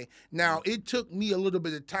 Okay. Now, it took me a little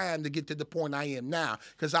bit of time to get to the point I am now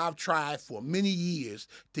because I've tried for many years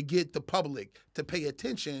to get the public to pay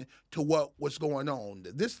attention to what was going on.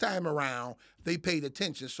 This time around, they paid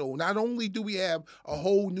attention. So not only do we have a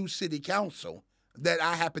whole new city council that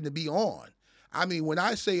I happen to be on, I mean, when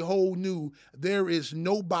I say whole new, there is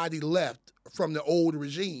nobody left from the old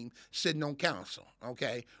regime sitting on council,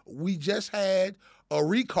 okay? We just had a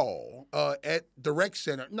recall at the rec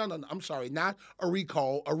center. No, I'm sorry, not a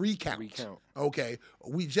recall, a recount. Okay,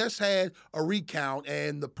 we just had a recount,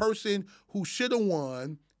 and the person who should have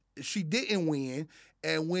won, she didn't win.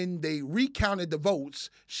 And when they recounted the votes,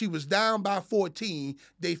 she was down by 14.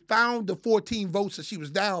 They found the 14 votes that she was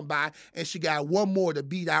down by, and she got one more to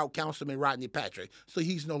beat out Councilman Rodney Patrick. So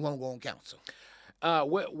he's no longer on council.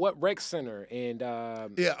 What rec center and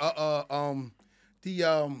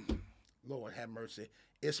Lord have mercy.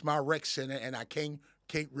 It's my rec center, and I can't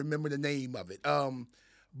remember the name of it.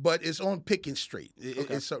 But it's on Pickens Street.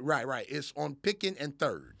 Okay. It's right. It's on Pickens and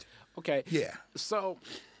 3rd. Okay. Yeah. So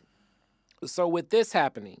with this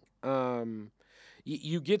happening,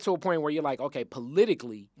 you get to a point where you're like, okay,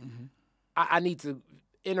 politically, I need to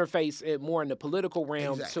interface it more in the political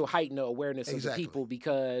realm Exactly. to heighten the awareness of the Exactly. people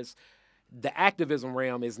because the activism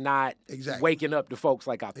realm is not Exactly. waking up the folks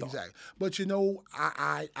like I thought. Exactly. But you know,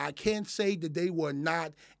 I can't say that they were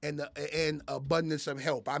not an abundance of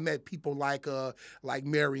help. I met people like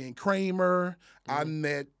Marion Kramer. I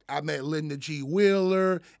met Linda G.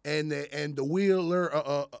 Wheeler and the Wheeler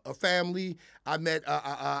family. I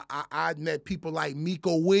met people like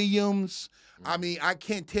Miko Williams. I mean, I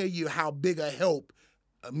can't tell you how big a help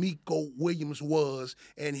Miko Williams was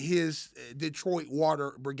and his Detroit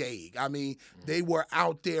Water Brigade. I mean, they were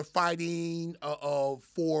out there fighting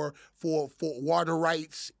for water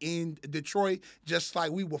rights in Detroit, just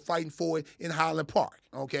like we were fighting for it in Highland Park.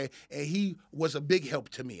 Okay, and he was a big help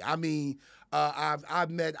to me. I mean,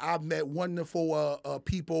 I've met wonderful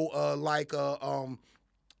people like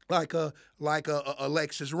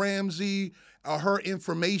Alexis Ramsey. Her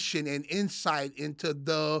information and insight into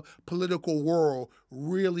the political world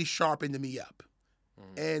really sharpened me up.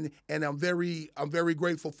 And I'm very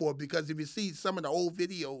grateful for it because if you see some of the old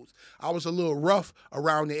videos, I was a little rough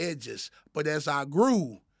around the edges. But as I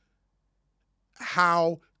grew,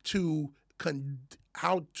 how to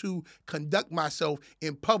conduct myself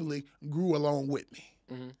in public grew along with me.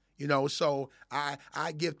 You know, so I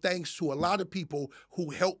give thanks to a lot of people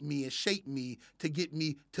who helped me and shaped me to get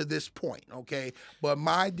me to this point, okay? But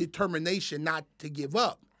my determination not to give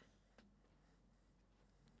up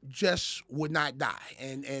just would not die.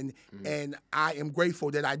 And I am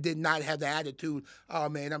grateful that I did not have the attitude, oh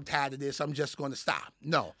man, I'm tired of this, I'm just gonna stop.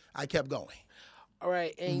 No, I kept going. All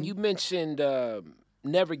right, and you mentioned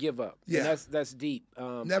never give up. Yeah. And that's deep.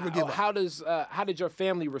 Never give up. How did your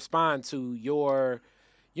family respond to your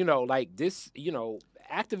like this,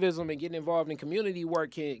 activism and getting involved in community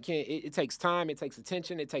work it takes time, it takes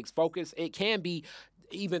attention, it takes focus. It can be,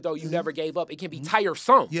 even though you never gave up, it can be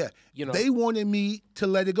tiresome. Yeah. You know. They wanted me to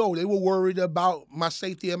let it go. They were worried about my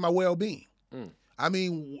safety and my well-being. I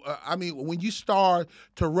mean, when you start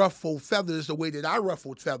to ruffle feathers the way that I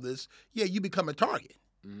ruffled feathers, yeah, you become a target.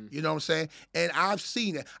 You know what I'm saying? And I've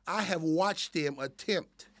seen it. I have watched them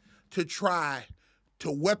attempt to try to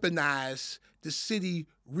weaponize the city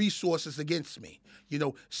resources against me. You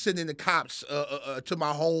know, sending the cops to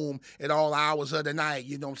my home at all hours of the night,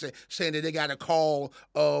 you know what I'm saying that they got a call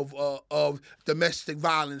of domestic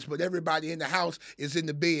violence, but everybody in the house is in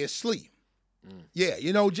the bed asleep. Yeah,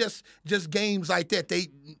 you know, just games like that.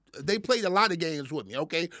 They played a lot of games with me,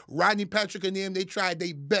 okay? Rodney Patrick and them, they tried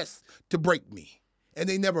their best to break me, and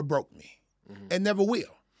they never broke me, and never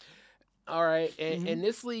will. All right, and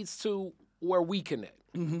this leads to where we connect.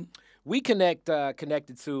 We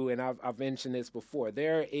connected to, and I've mentioned this before.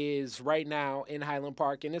 There is right now in Highland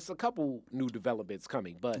Park, and it's a couple new developments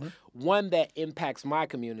coming, but one that impacts my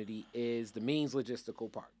community is the Means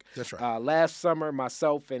Logistical Park. That's right. Last summer,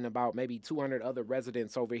 myself and about maybe 200 other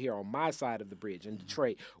residents over here on my side of the bridge in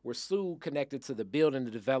Detroit were sued connected to the building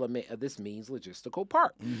and development of this Means Logistical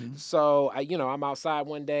Park. So, I'm outside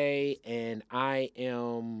one day and I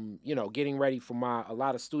am, getting ready for a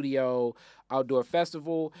lot of studio outdoor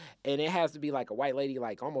festival, and it has to be like a white lady,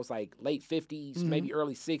 like almost like late 50s, maybe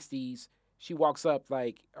early 60s. She walks up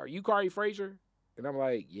like, "Are you Kari Frazier?" And I'm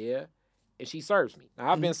like, "Yeah." And she serves me.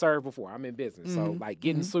 Now, I've been served before. I'm in business. So, like,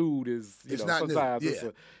 getting sued is, It's not new. sometimes Yeah.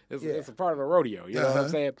 it's a part of the rodeo. You know what I'm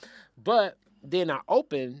saying? But then I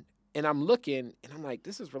open and I'm looking and I'm like,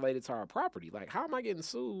 this is related to our property. Like, how am I getting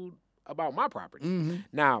sued about my property?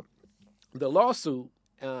 Now, the lawsuit,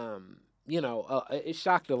 it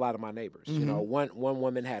shocked a lot of my neighbors. One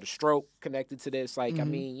woman had a stroke connected to this. Like, I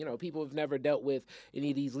mean, people have never dealt with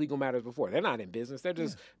any of these legal matters before. They're not in business. They're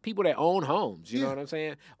just people that own homes. You know what I'm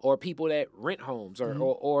saying? Or people that rent homes,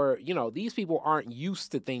 or these people aren't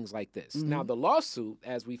used to things like this. Now, the lawsuit,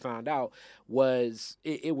 as we found out, was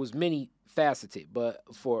it was many faceted, but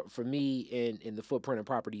for me in the footprint of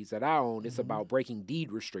properties that I own, it's about breaking deed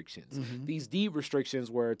restrictions. These deed restrictions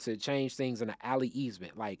were to change things in an alley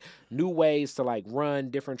easement, like new ways to like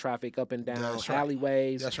run different traffic up and down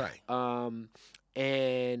alleyways. That's right.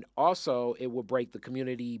 And also it will break the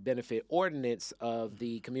community benefit ordinance of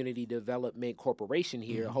the Community Development Corporation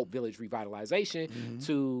here, Hope Village Revitalization,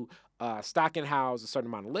 to stock and house a certain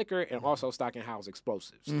amount of liquor and also stock and house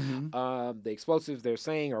explosives. The explosives they're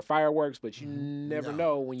saying are fireworks, but you never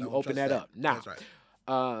know when you open that up. Now, That's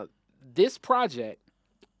right. This project,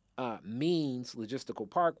 Means Logistical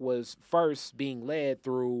Park, was first being led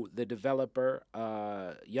through the developer,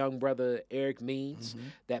 young brother Eric Means,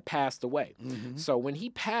 that passed away. So when he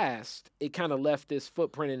passed, it kind of left this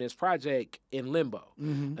footprint in this project in limbo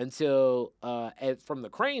until, from the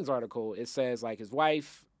Cranes article, it says like his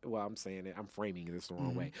wife. Well, I'm saying it. I'm framing this the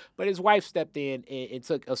wrong way. But his wife stepped in and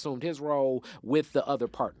assumed his role with the other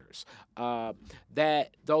partners.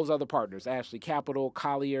 Those other partners, Ashley Capital,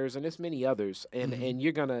 Colliers, and there's many others. And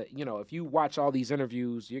you're gonna, if you watch all these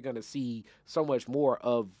interviews, you're gonna see so much more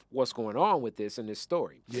of what's going on with this in this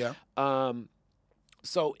story. Yeah.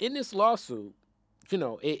 So in this lawsuit,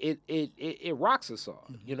 it rocks us all.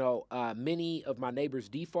 Many of my neighbors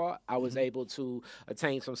default. I was able to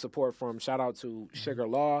attain some support from, shout out to Sugar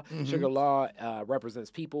Law. Sugar Law represents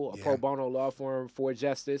people, a pro bono law firm for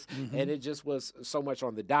justice, and it just was so much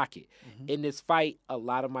on the docket. In this fight, a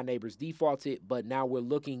lot of my neighbors defaulted, but now we're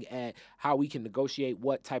looking at how we can negotiate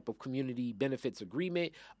what type of community benefits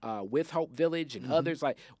agreement with Hope Village and others.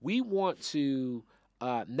 Like, we want to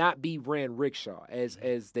not be ran rickshaw.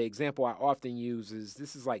 As the example I often use is,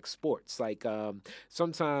 this is like sports. Like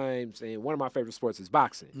sometimes, and one of my favorite sports is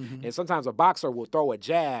boxing. And sometimes a boxer will throw a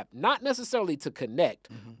jab, not necessarily to connect,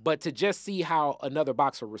 but to just see how another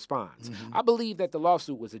boxer responds. I believe that the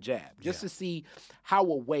lawsuit was a jab, just to see how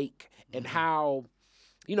awake and how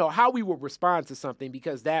we will respond to something,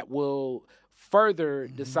 because that will further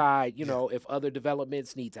decide, if other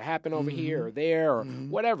developments need to happen over here or there or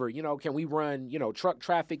whatever. Can we run, truck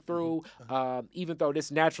traffic through, even though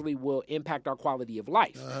this naturally will impact our quality of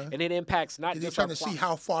life. And it impacts not They're just trying to see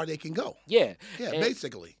how far they can go. Yeah. Yeah, And-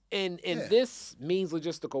 basically. And this Means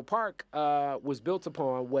Logistical Park was built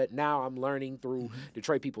upon what now I'm learning through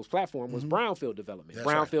Detroit People's Platform was brownfield development. That's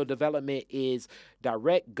Brownfield development is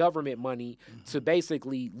direct government money to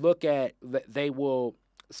basically look at,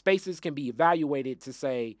 spaces can be evaluated to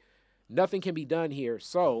say, nothing can be done here.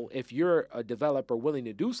 So if you're a developer willing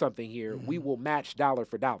to do something here, we will match dollar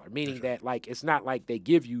for dollar, meaning that like it's not like they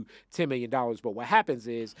give you $10 million, but what happens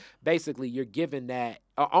is basically you're given that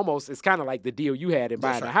almost, it's kind of like the deal you had in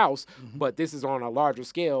buying a house, but this is on a larger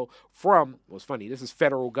scale from, what's funny, this is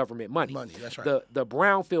federal government money. That's right. The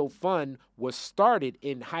Brownfield Fund was started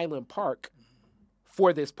in Highland Park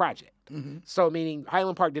for this project. So meaning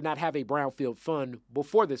Highland Park did not have a brownfield fund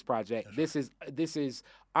before this project. This is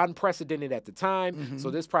unprecedented at the time.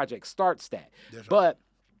 So this project starts that. But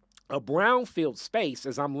a brownfield space,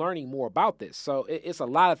 as I'm learning more about this, so it's a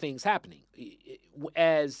lot of things happening.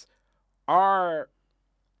 As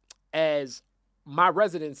my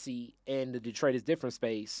residency in the Detroit is Different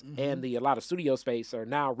space and a lot of studio space are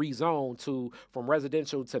now rezoned from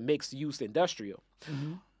residential to mixed use industrial.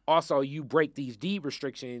 Also, you break these deed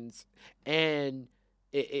restrictions and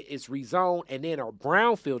it's rezoned, and then our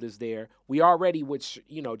brownfield is there. We already,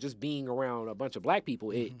 just being around a bunch of black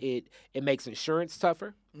people, it makes insurance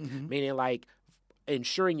tougher. Meaning, like,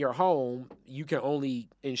 insuring your home, you can only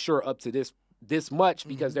insure up to this much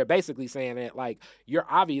because they're basically saying that like you're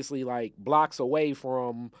obviously like blocks away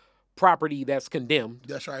from property that's condemned.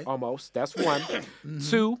 That's right. Almost. That's one.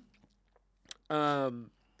 Two,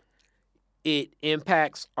 it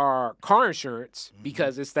impacts our car insurance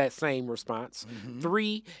because it's that same response.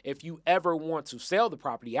 Three, if you ever want to sell the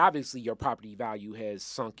property, obviously your property value has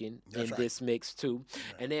sunken in this mix too.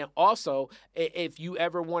 And then also, if you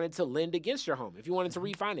ever wanted to lend against your home, if you wanted to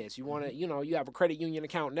refinance, you want to, you have a credit union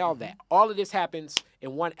account and all that. All of this happens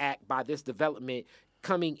in one act by this development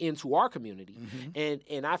coming into our community.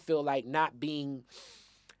 And I feel like not being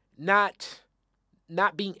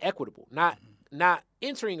equitable, not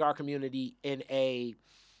entering our community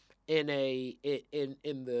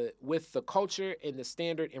with the culture and the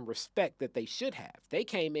standard and respect that they should have. They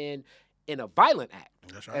came in a violent act.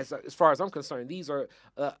 That's right. As far as I'm concerned, these are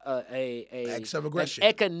acts of aggression. An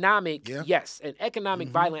economic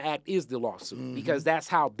violent act is the lawsuit because that's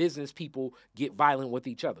how business people get violent with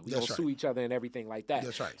each other. We don't sue each other and everything like that.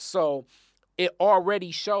 That's right. So it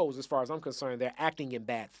already shows, as far as I'm concerned, they're acting in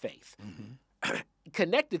bad faith.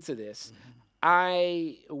 Connected to this,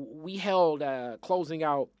 we held closing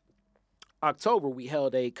out October, we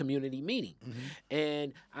held a community meeting,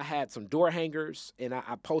 and I had some door hangers, and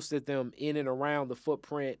I posted them in and around the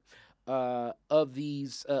footprint of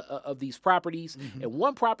these properties. And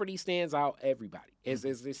one property stands out. Everybody, as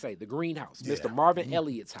they say, the greenhouse, Mr. Marvin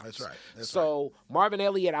Elliott's house. That's right. So Marvin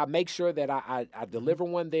Elliott, I make sure that I deliver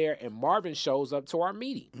one there, and Marvin shows up to our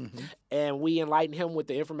meeting, and we enlighten him with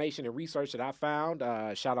the information and research that I found.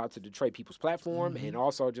 Shout out to Detroit People's Platform, and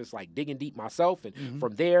also just like digging deep myself, and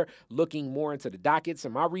from there looking more into the dockets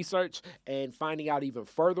and my research and finding out even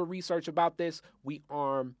further research about this. We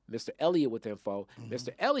arm Mr. Elliott with info. Mr.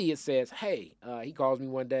 Elliott says, "Hey," he calls me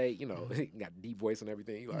one day. He got a deep voice and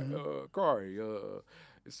everything. He's like, "Kari,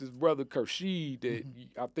 it's his brother Kershid that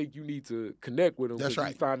I think you need to connect with him because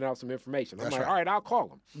he's finding out some information." I'm like, all right, I'll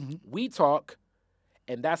call him. We talk,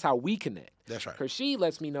 and that's how we connect. That's right. Kershid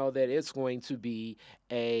lets me know that it's going to be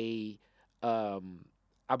I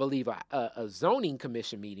believe a zoning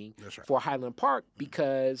commission meeting for Highland Park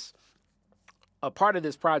because a part of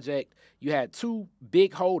this project, you had two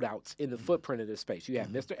big holdouts in the footprint of this space. You had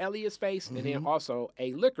Mr. Elliott's space and then also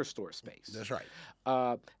a liquor store space. That's right.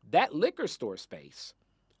 That liquor store space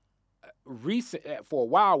for a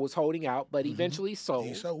while was holding out, but eventually sold.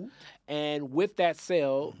 He sold. And with that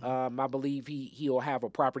sale, I believe he'll have a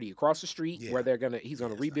property across the street where he's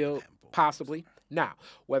gonna rebuild possibly. Now,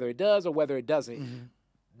 whether it does or whether it doesn't,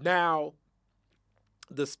 now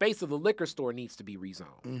the space of the liquor store needs to be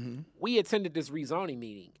rezoned. We attended this rezoning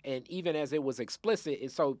meeting, and even as it was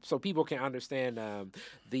explicit, so people can understand as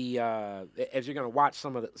you're gonna watch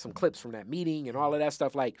some clips from that meeting and all of that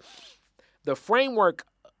stuff, like the framework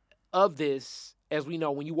of this, as we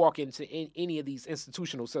know, when you walk into any of these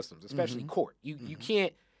institutional systems, especially court, you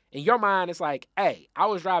can't, in your mind, it's like, hey, I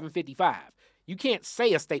was driving 55. You can't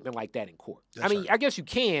say a statement like that in court. I guess you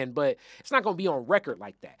can, but it's not going to be on record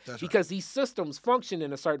like that. Because these systems function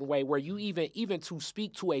in a certain way where you even to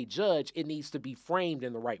speak to a judge, it needs to be framed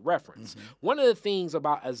in the right reference. One of the things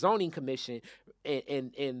about a zoning commission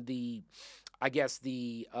and the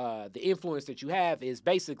influence that you have is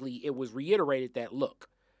basically it was reiterated that, look,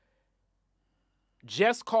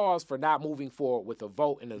 just cause for not moving forward with a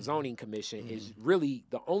vote in a zoning commission is really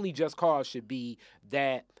the only just cause should be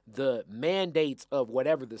that the mandates of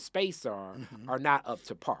whatever the space are not up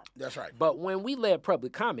to par. That's right. But when we led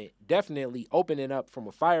public comment, definitely opening up from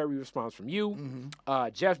a fiery response from you,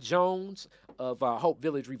 Jeff Jones of Hope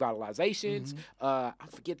Village Revitalizations. I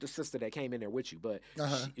forget the sister that came in there with you, but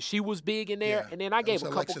she was big in there. And then I gave a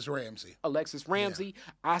couple. Alexis Ramsey.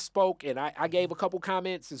 I spoke and I gave a couple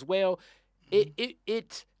comments as well.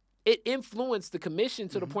 It influenced the commission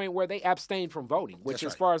to the point where they abstained from voting, which,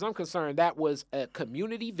 as far as I'm concerned, that was a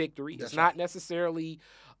community victory. It's not necessarily,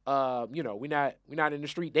 we're not in the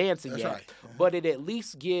street dancing yet, but it at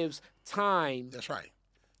least gives time. That's right.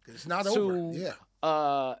 It's not over. Yeah.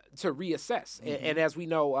 To reassess, and as we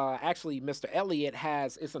know, actually, Mr. Elliott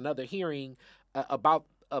it's another hearing about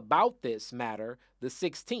this matter the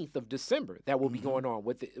 16th of December that will be going on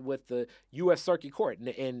with the U.S. Circuit Court,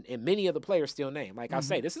 and many of the players still named. Like I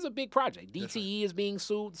say, this is a big project. DTE is being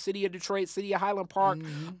sued, City of Detroit, City of Highland Park,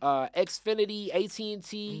 Xfinity,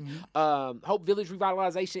 AT&T, Hope Village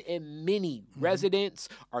Revitalization, and many residents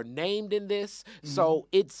are named in this. So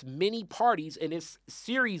it's many parties, and it's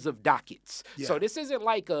series of dockets. So this isn't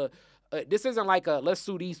like a let's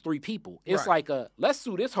sue these three people. It's like a let's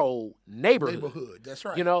sue this whole neighborhood. That's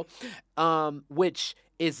right. Which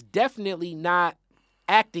is definitely not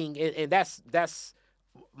acting, and that's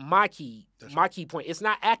my key point. It's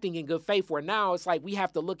not acting in good faith, where now it's like we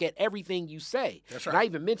have to look at everything you say. That's And right. I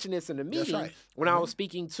even mentioned this in the meeting right. when I was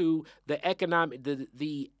speaking to the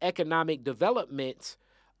economic development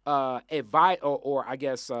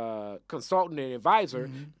consultant and advisor,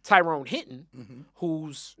 Tyrone Hinton,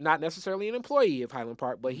 who's not necessarily an employee of Highland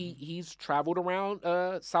Park, but he's traveled around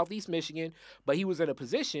Southeast Michigan, but he was in a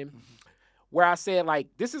position where I said, like,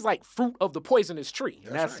 this is like fruit of the poisonous tree.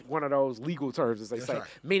 And that's right. one of those legal terms, as they say. right.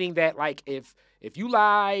 Meaning that, like, if you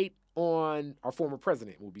lied on our former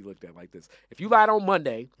president, will be looked at like this. If you lied on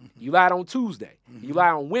Monday, you lied on Tuesday, you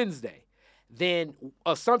lied on Wednesday, then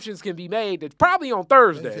assumptions can be made that probably on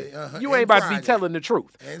Thursday, you ain't And about to be Friday. telling the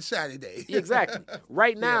truth. And Saturday. Exactly.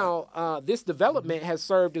 Right now, this development has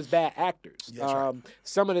served as bad actors. That's right.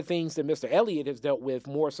 Some of the things that Mr. Elliott has dealt with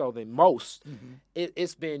more so than most,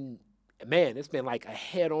 it's been like a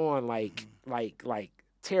head-on, like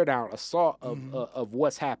tear-down assault of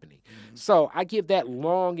what's happening. So I give that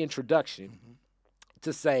long introduction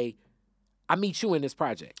to say, I meet you in this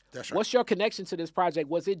project. That's right. What's your connection to this project?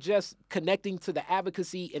 Was it just connecting to the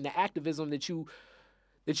advocacy and the activism that you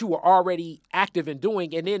were already active in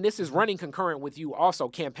doing, and then this is running concurrent with you also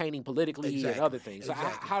campaigning politically and other things? So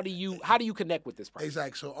Exactly. how do you connect with this project?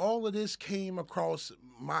 Exactly. So all of this came across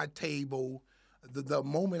my table the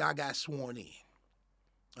moment I got sworn in.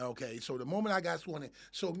 Okay, so the moment I got sworn in.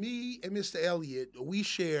 So me and Mr. Elliott, we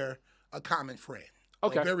share a common friend.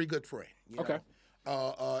 Okay. A very good friend. Okay.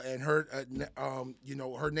 And her,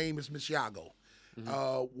 her name is Miss Yago.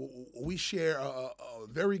 We share a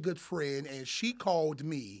very good friend, and she called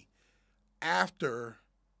me after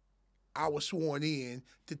I was sworn in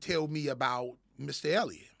to tell me about Mr.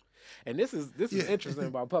 Elliott. And this is interesting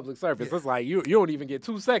about public service. It's like you don't even get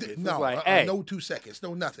 2 seconds. No, it's like, hey, no 2 seconds,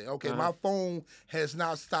 no nothing. Okay, my phone has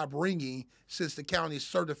not stopped ringing since the county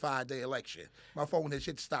certified the election. My phone has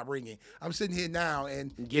stopped ringing. I'm sitting here now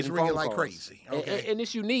and it's getting ringing phone like calls. crazy. Okay, And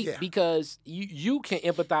it's unique Yeah. because you can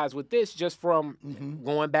empathize with this just from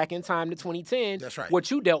going back in time to 2010. That's right.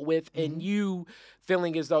 What you dealt with, and you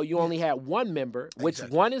feeling as though you only had one member, which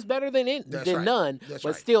Exactly. one is better than That's than right. none. That's but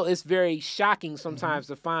right. still, it's very shocking sometimes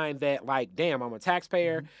to find that, like, damn, I'm a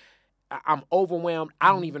taxpayer. I'm overwhelmed. I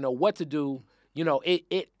don't even know what to do. You know,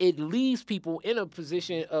 it leaves people in a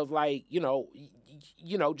position of, like,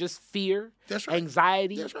 just fear, That's right.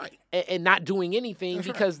 anxiety, That's right. and not doing anything That's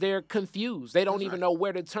right. because they're confused. They don't That's even right. know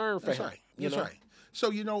where to turn for That's help. right. That's right.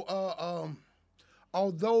 So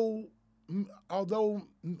although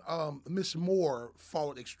Miss Moore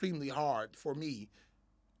fought extremely hard for me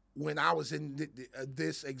when I was in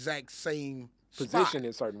this exact same Position spot,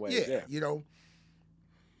 in certain ways. Yeah.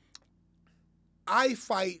 I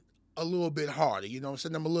fight a little bit harder. You know what I'm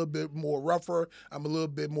saying? I'm a little bit more rougher. I'm a little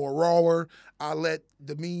bit more rawer. I let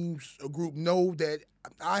the memes group know that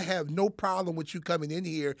I have no problem with you coming in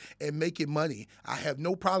here and making money. I have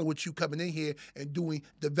no problem with you coming in here and doing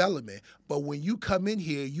development. But when you come in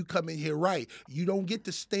here right. You don't get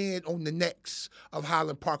to stand on the necks of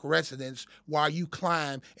Highland Park residents while you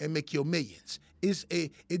climb and make your millions.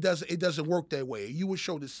 It doesn't work that way. You would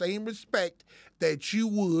show the same respect that you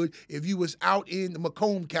would if you was out in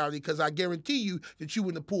Macomb County, because I guarantee you that you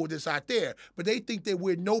wouldn't have pulled this out there. But they think that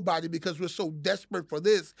we're nobody because we're so desperate for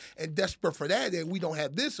this and desperate for that, and we don't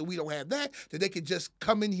have this and we don't have that they can just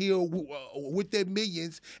come in here with their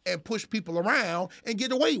millions and push people around and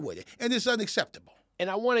get away with it. And it's unacceptable. And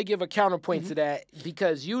I want to give a counterpoint to that,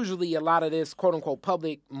 because usually a lot of this quote unquote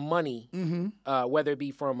public money, whether it be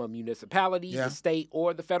from a municipality, the state,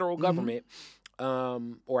 or the federal government,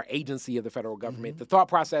 or agency of the federal government, the thought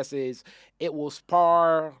process is it will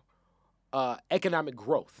spur economic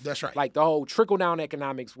growth. That's right. Like the whole trickle down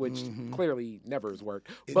economics, which clearly never has worked.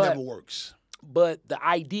 It but never works. But the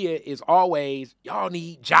idea is always, y'all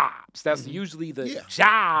need jobs. That's usually the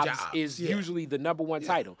jobs is usually the number one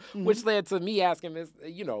title, which led to me asking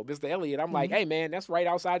Mr. Elliott, I'm like, hey man, that's right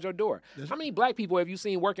outside your door. How many black people have you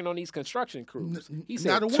seen working on these construction crews? He said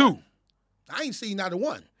not a 2. one. I ain't seen not a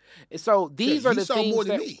one. So these are he the saw things more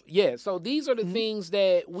than that me. So these are the things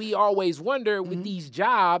that we always wonder with these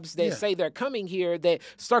jobs that say they're coming here that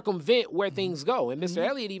circumvent where things go. And Mr.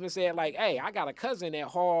 Elliott even said, like, hey, I got a cousin that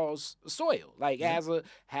hauls soil, like has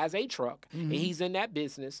a truck, and he's in that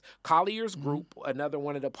business. Collier's Group, another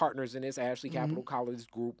one of the partners in this, Ashley Capital Collier's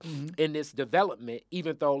Group, in this development,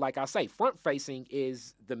 even though, like I say, front facing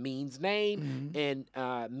is the Means name, and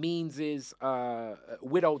Means is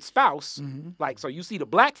widowed spouse. Like, so you see the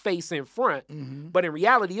black face in front, but in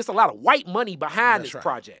reality, it's a lot of white money behind this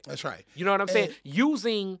project. That's right. You know what I'm saying?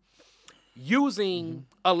 Using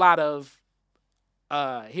a lot of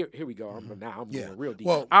Here we go. Now I'm going real deep.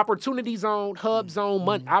 Well, Opportunity zone, hub zone,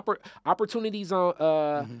 opportunity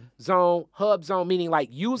zone, zone, hub zone, meaning like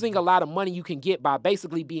using a lot of money you can get by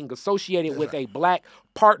basically being associated with a black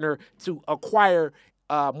partner to acquire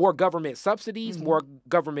more government subsidies, more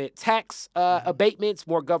government tax abatements,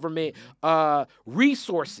 more government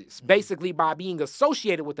resources, basically by being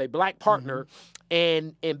associated with a black partner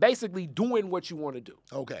and basically doing what you want to do.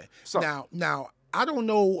 Okay. So Now I don't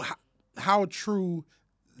know how true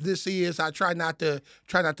this is. I try not to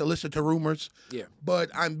listen to rumors. Yeah. But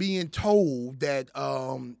I'm being told that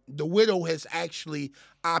the widow has actually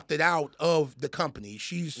opted out of the company.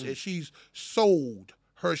 She's sold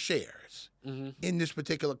her shares in this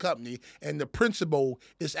particular company, and the principal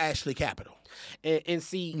is Ashley Capital. And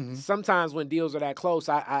see, sometimes when deals are that close,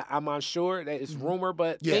 I'm unsure that it's rumor,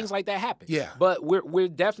 but things like that happen. Yeah. But we're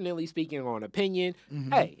definitely speaking on opinion.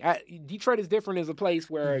 Hey, Detroit is different as a place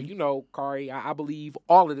where, you know, Kari, I believe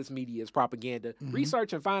all of this media is propaganda.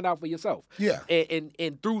 Research and find out for yourself. Yeah.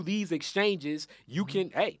 And through these exchanges, you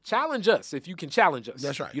can, challenge us if you can challenge us.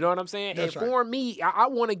 That's right. You know what I'm saying? That's and for me, I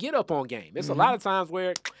want to get up on game. It's a lot of times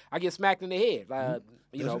where I get smacked in the head.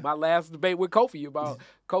 You know, my last debate with Kofi about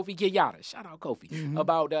Kofi Kenyatta, shout out Kofi,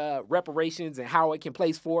 about reparations and how it can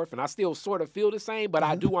place forth. And I still sort of feel the same, but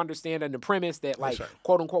I do understand in the premise that, like,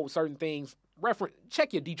 quote unquote, certain things,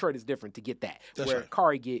 check your Detroit is different to get that. That's where right.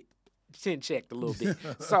 Kari get chin checked a little bit.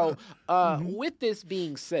 So with this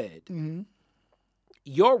being said,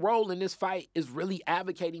 your role in this fight is really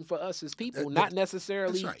advocating for us as people, not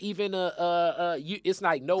necessarily even it's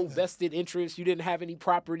like no vested interest. You didn't have any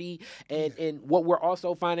property, and what we're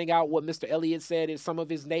also finding out, what Mr. Elliott said, is some of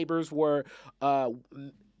his neighbors were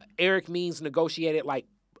Eric Means negotiated like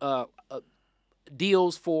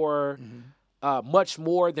deals for much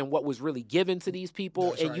more than what was really given to these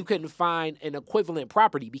people, and you couldn't find an equivalent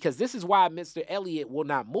property, because this is why Mr. Elliott will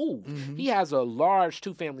not move. He has a large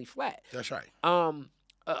 2-family flat. That's right.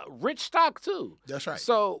 Rich stock too. That's right.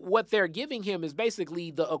 So what they're giving him is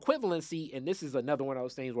basically the equivalency, and this is another one of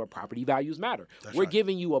those things where property values matter. We're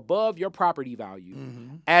giving you above your property value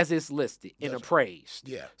as it's listed and appraised.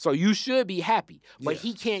 Yeah. So you should be happy, but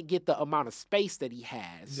he can't get the amount of space that he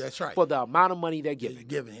has. That's right. For the amount of money they're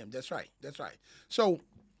giving him. That's right. That's right. So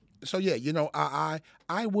yeah, you know, I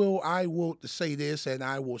will say this, and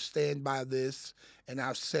I will stand by this, and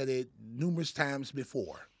I've said it numerous times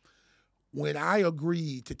before. When I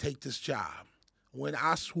agreed to take this job, when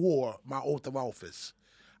I swore my oath of office,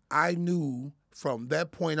 I knew from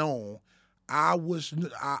that point on, I was no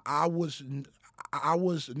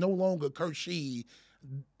longer Kershey,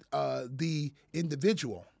 the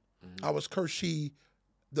individual. I was Kershey,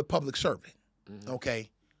 the public servant. Okay,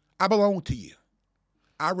 I belong to you.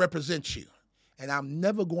 I represent you, and I'm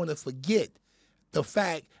never going to forget the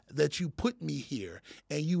fact that you put me here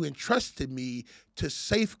and you entrusted me to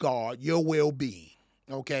safeguard your well-being,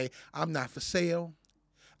 okay? I'm not for sale.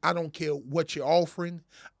 I don't care what you're offering.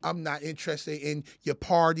 I'm not interested in your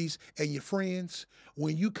parties and your friends.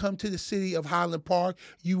 When you come to the city of Highland Park,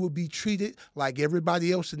 you will be treated like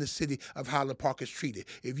everybody else in the city of Highland Park is treated.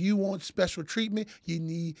 If you want special treatment, you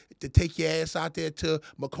need to take your ass out there to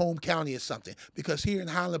Macomb County or something, because here in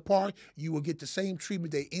Highland Park, you will get the same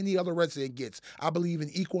treatment that any other resident gets. I believe in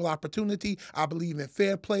equal opportunity. I believe in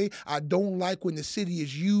fair play. I don't like when the city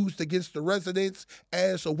is used against the residents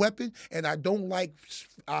as a weapon, and I don't like,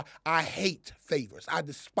 I hate favors. I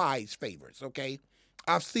despise favors, okay?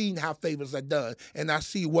 I've seen how favors are done, and I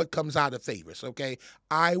see what comes out of favors, okay?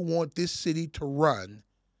 I want this city to run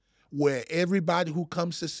where everybody who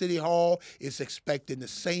comes to City Hall is expecting the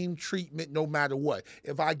same treatment no matter what.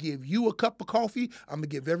 If I give you a cup of coffee, I'm going to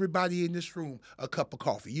give everybody in this room a cup of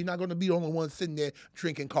coffee. You're not going to be the only one sitting there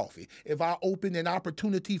drinking coffee. If I open an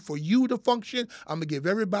opportunity for you to function, I'm going to give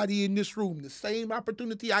everybody in this room the same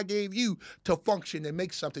opportunity I gave you to function and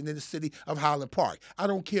make something in the city of Highland Park. I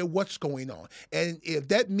don't care what's going on. And if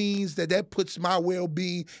that means that puts my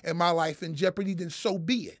well-being and my life in jeopardy, then so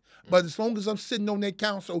be it. But as long as I'm sitting on that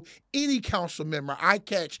council, any council member I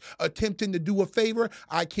catch attempting to do a favor,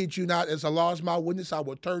 I kid you not, as a law is my witness, I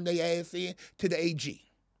will turn their ass in to the AG.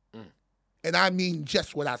 And I mean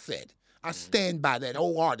just what I said. I stand by that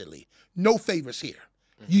wholeheartedly. No favors here.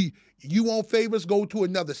 You want favors, go to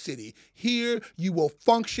another city. Here, you will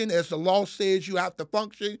function as the law says you have to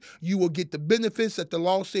function. You will get the benefits that the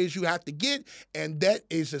law says you have to get, and that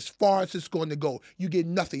is as far as it's going to go. You get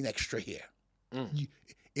nothing extra here.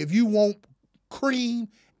 If you want cream,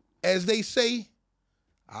 as they say,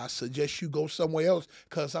 I suggest you go somewhere else,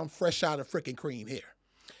 because I'm fresh out of freaking cream here.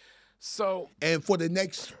 So, and for the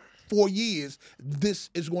next 4 years, this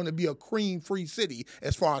is going to be a cream-free city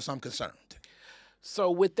as far as I'm concerned.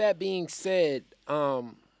 So with that being said,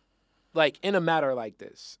 like in a matter like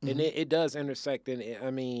this, and it does intersect in,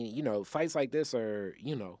 I mean, you know, fights like this are,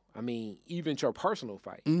 you know, I mean, even your personal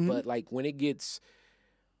fight, but like when it gets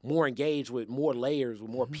more engaged with more layers, with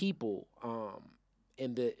more people,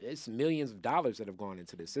 and it's millions of dollars that have gone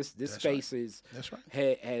into this. This That's space right. is That's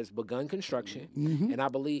right. has begun construction, Mhm. and I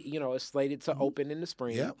believe, you know, it's slated to open in the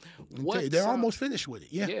spring. Yeah. What's, They're almost finished with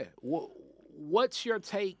it. Yeah. yeah. What's your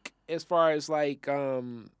take as far as like,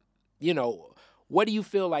 you know, what do you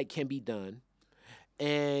feel like can be done,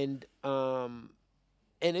 and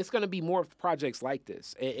it's going to be more projects like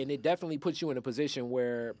this, and it definitely puts you in a position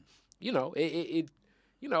where, you know, it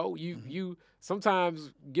you know, you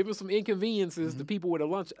sometimes giving some inconveniences to people with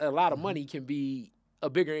a lot of money can be a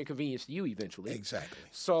bigger inconvenience to you eventually. Exactly.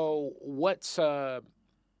 So what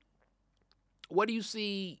do you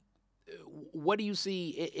see? What do you see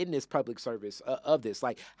in this public service of this,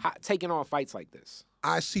 like taking on fights like this?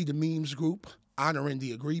 I see the memes group honoring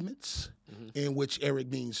the agreements in which Eric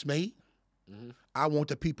Means made. I want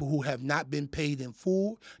the people who have not been paid in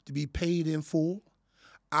full to be paid in full.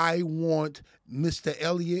 I want Mr.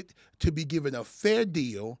 Elliott to be given a fair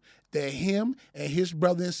deal that him and his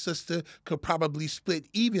brother and sister could probably split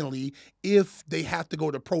evenly if they have to go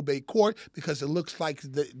to probate court, because it looks like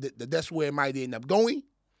that's where it might end up going.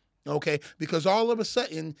 Okay, because all of a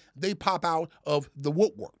sudden they pop out of the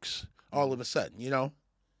woodworks. All of a sudden, you know,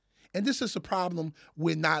 and this is a problem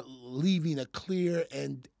with not leaving a clear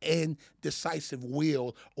and decisive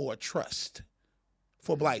will or trust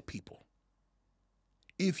for Black people.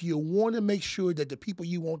 If you want to make sure that the people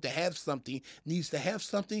you want to have something needs to have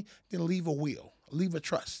something, then leave a will, leave a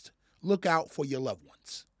trust. Look out for your loved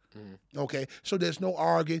ones. Okay, so there's no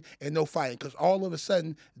arguing and no fighting, because all of a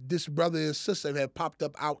sudden this brother and sister have popped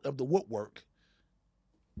up out of the woodwork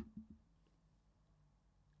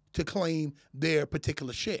to claim their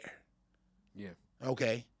particular share. Yeah.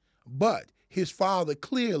 Okay, but his father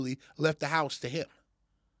clearly left the house to him.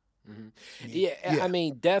 Yeah, I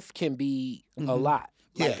mean, death can be a lot.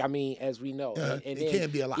 Like, Yeah. I mean, as we know, and it then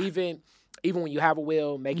can be a lot. Even when you have a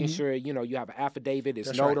will, making sure, you know, you have an affidavit, it's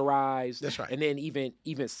That's right. notarized. That's right. And then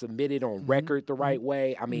even submitted on record the right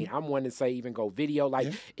way. I mean, I'm one to say even go video.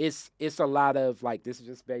 Like, it's a lot of, like, this is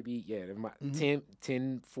just maybe,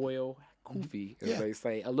 tin foil goofy, as they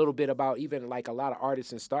say. A little bit about even, like, a lot of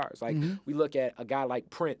artists and stars. Like, we look at a guy like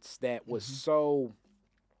Prince that was so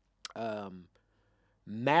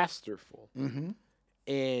masterful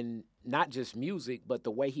in not just music, but the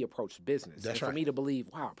way he approached business. That's and for right. me to believe,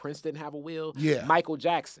 wow, Prince didn't have a will. Yeah. Michael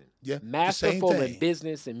Jackson, Yeah, the masterful same in thing.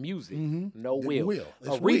 business and music, no The will. will. It's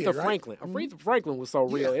Aretha weird, right? Franklin, Aretha Franklin was so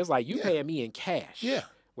real. Yeah. It's like you Yeah. paying me in cash. Yeah.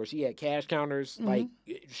 Where she had cash counters, like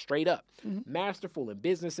straight up. Masterful in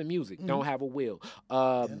business and music, don't have a will.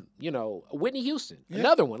 You know, Whitney Houston,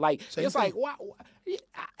 another one. Like, Same it's like, thing. wow.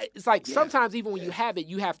 It's like sometimes even when you have it,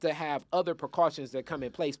 you have to have other precautions that come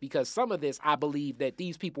in place, because some of this, I believe that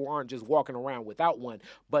these people aren't just walking around without one.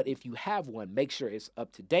 But if you have one, make sure it's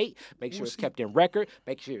up to date, make sure it's kept in record,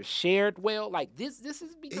 make sure it's shared well. Like this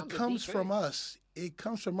is becoming. It comes from us. It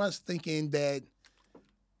comes from us thinking that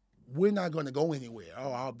we're not going to go anywhere.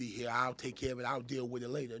 Oh, I'll be here. I'll take care of it. I'll deal with it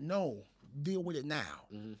later. No, deal with it now.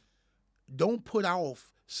 Don't put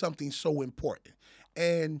off something so important.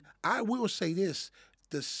 And I will say this,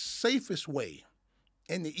 the safest way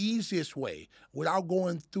and the easiest way without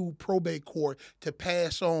going through probate court to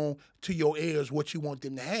pass on to your heirs what you want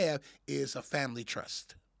them to have is a family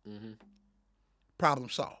trust. Problem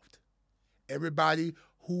solved. Everybody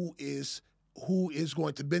who is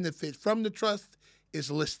going to benefit from the trust is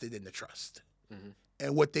listed in the trust,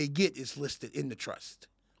 and what they get is listed in the trust.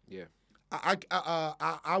 Yeah.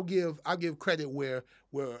 I'll give credit where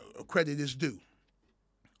credit is due.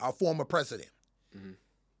 Our former president,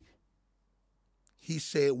 he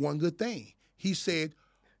said one good thing. He said,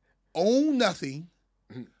 "Own nothing,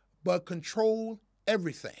 but control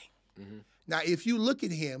everything." Now, if you look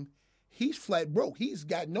at him, he's flat broke. He's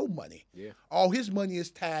got no money. Yeah. All his money is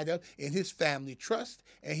tied up in his family trust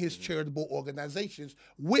and his charitable organizations,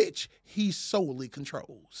 which he solely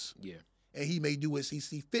controls. Yeah. And he may do as he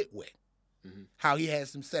see fit with, how he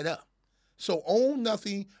has them set up. So own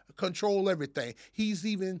nothing, control everything. He's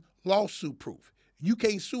even lawsuit proof. You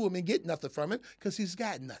can't sue him and get nothing from him because he's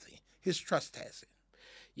got nothing. His trust has it.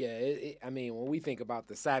 Yeah, I mean, when we think about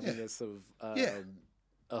the savviness of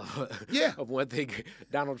one thing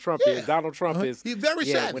Donald Trump is. Donald Trump is He's very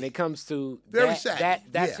savvy. when it comes to Very that, savvy.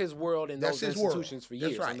 that's Yeah. his world and That's those his world. institutions for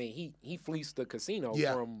That's years. right. I mean, he fleeced the casino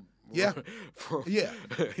Yeah. Yeah. From, Yeah.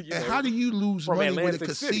 you And know, how do you lose from money with a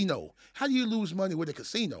Atlantic City. casino? How do you lose money with a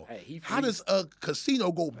casino? Hey, he How does a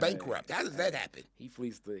casino go bankrupt? Hey, How does that happen? He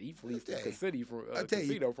fleeced the tell you. casino from I tell you.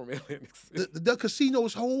 casino from Atlantic City. The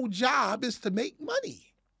casino's whole job is to make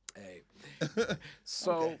money. Hey.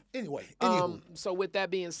 So Okay. Anyway, anywho. so with that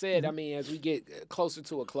being said, I mean, as we get closer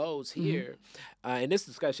to a close here in this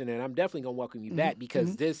discussion, and I'm definitely gonna welcome you back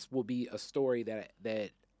because this will be a story that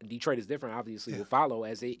Detroit is different. Obviously, will follow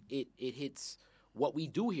as it hits what we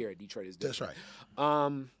do here at Detroit is different. That's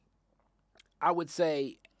right. I would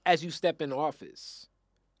say as you step in office,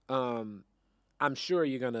 I'm sure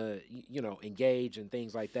you're gonna engage and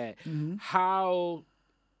things like that. How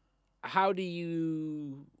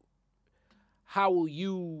will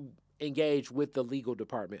you engage with the legal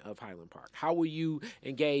department of Highland Park? How will you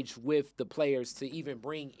engage with the players to even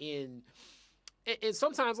bring in? And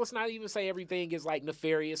sometimes, let's not even say everything is like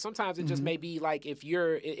nefarious. Sometimes it just may be like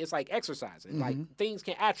it's like exercising. Like things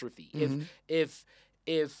can atrophy. If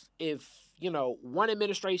one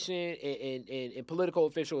administration and political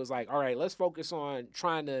official is like, all right, let's focus on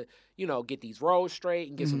trying to get these roads straight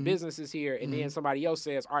and get some businesses here, and then somebody else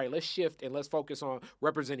says, all right, let's shift and let's focus on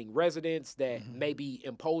representing residents that may be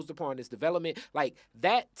imposed upon this development. Like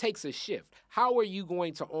that takes a shift. How are you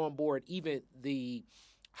going to onboard even the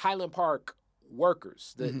Highland Park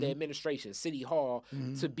workers, the administration, City Hall,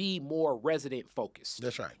 to be more resident focused?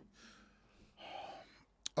 That's right.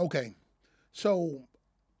 Okay. So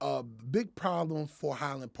a big problem for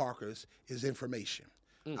Highland Parkers is information.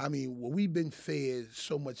 I mean, we've been fed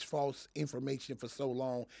so much false information for so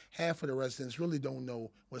long, half of the residents really don't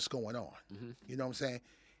know what's going on. You know what I'm saying?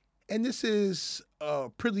 And this is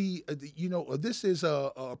a pretty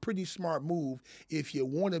smart move if you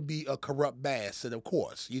want to be a corrupt bastard, of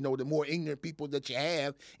course. The more ignorant people that you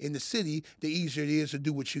have in the city, the easier it is to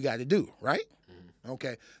do what you got to do, right?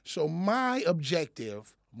 Okay. So my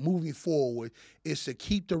objective moving forward is to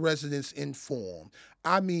keep the residents informed.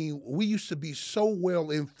 I mean, we used to be so well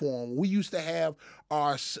informed. We used to have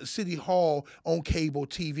our city hall on cable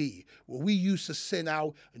TV. We used to send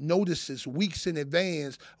out notices weeks in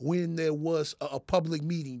advance when there was a public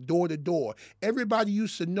meeting, door to door. Everybody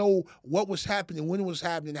used to know what was happening, when it was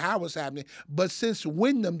happening, how it was happening. But since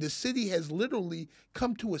Wyndham, the city has literally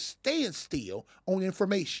come to a standstill on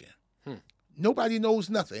information. Nobody knows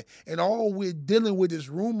nothing. And all we're dealing with is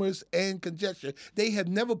rumors and conjecture. They have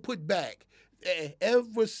never put back,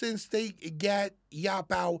 ever since they got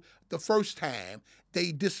Yop out the first time,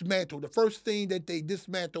 they dismantled. The first thing that they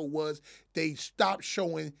dismantled was they stopped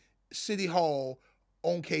showing City Hall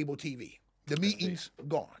on cable TV. The meetings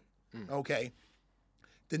gone, okay?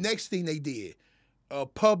 The next thing they did,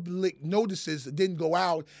 public notices didn't go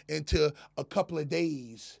out until a couple of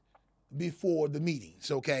days before the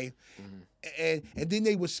meetings, okay? And then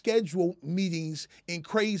they would schedule meetings in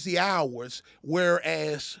crazy hours,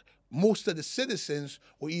 whereas most of the citizens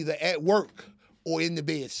were either at work or in the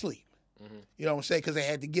bed sleep. You know what I'm saying? Because they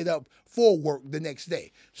had to get up for work the next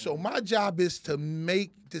day. So my job is to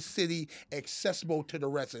make the city accessible to the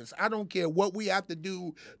residents. I don't care what we have to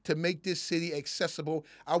do to make this city accessible.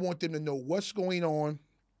 I want them to know what's going on,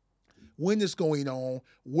 when it's going on,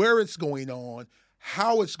 where it's going on,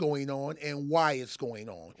 how it's going on, and why it's going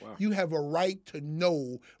on. Wow. You have a right to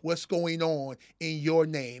know what's going on in your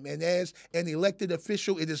name. And as an elected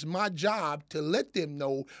official, it is my job to let them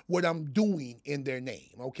know what I'm doing in their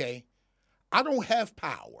name, okay? I don't have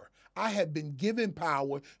power. I have been given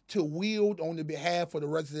power to wield on the behalf of the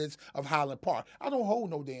residents of Highland Park. I don't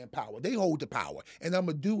hold no damn power. They hold the power. And I'm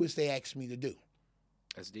going to do as they ask me to do.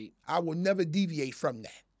 That's deep. I will never deviate from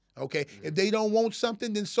that, okay? If they don't want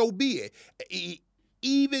something, then so be it.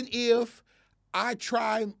 Even if I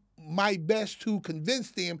try my best to convince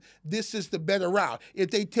them this is the better route. If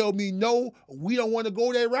they tell me, no, we don't want to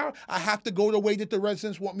go that route, I have to go the way that the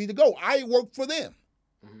residents want me to go. I work for them.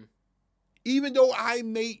 Even though I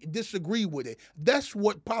may disagree with it. That's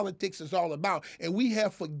what politics is all about. And we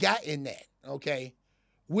have forgotten that, okay?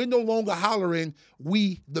 We're no longer hollering,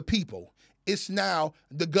 we the people. It's now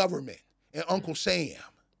the government and Uncle Sam.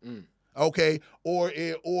 Okay, or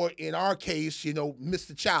in our case,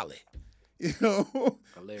 Mr. Charlie,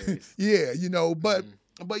 Hilarious. Yeah,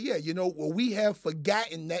 but yeah, we have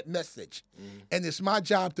forgotten that message, and it's my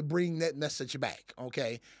job to bring that message back.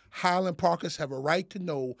 Okay, Highland Parkers have a right to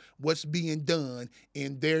know what's being done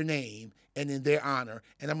in their name and in their honor,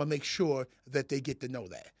 and I'm gonna make sure that they get to know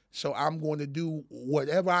that. So I'm going to do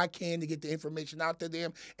whatever I can to get the information out to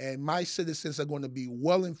them, and my citizens are going to be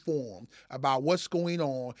well informed about what's going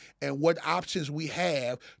on and what options we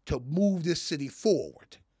have to move this city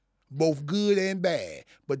forward. both good and bad.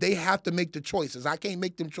 But they have to make the choices. I can't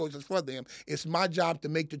make them choices for them. It's my job to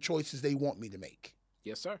make the choices they want me to make.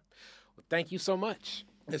 Yes, sir. Well, thank you so much.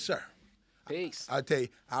 Yes, sir. Peace. I tell you,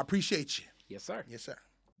 I appreciate you. Yes, sir. Yes, sir.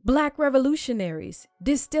 Black revolutionaries,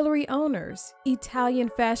 distillery owners, Italian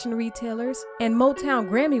fashion retailers, and Motown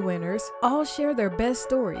Grammy winners all share their best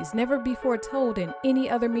stories never before told in any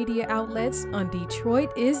other media outlets on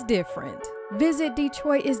Detroit is Different. Visit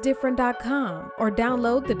DetroitisDifferent.com or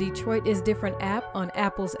download the Detroit is Different app on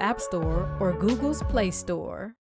Apple's App Store or Google's Play Store.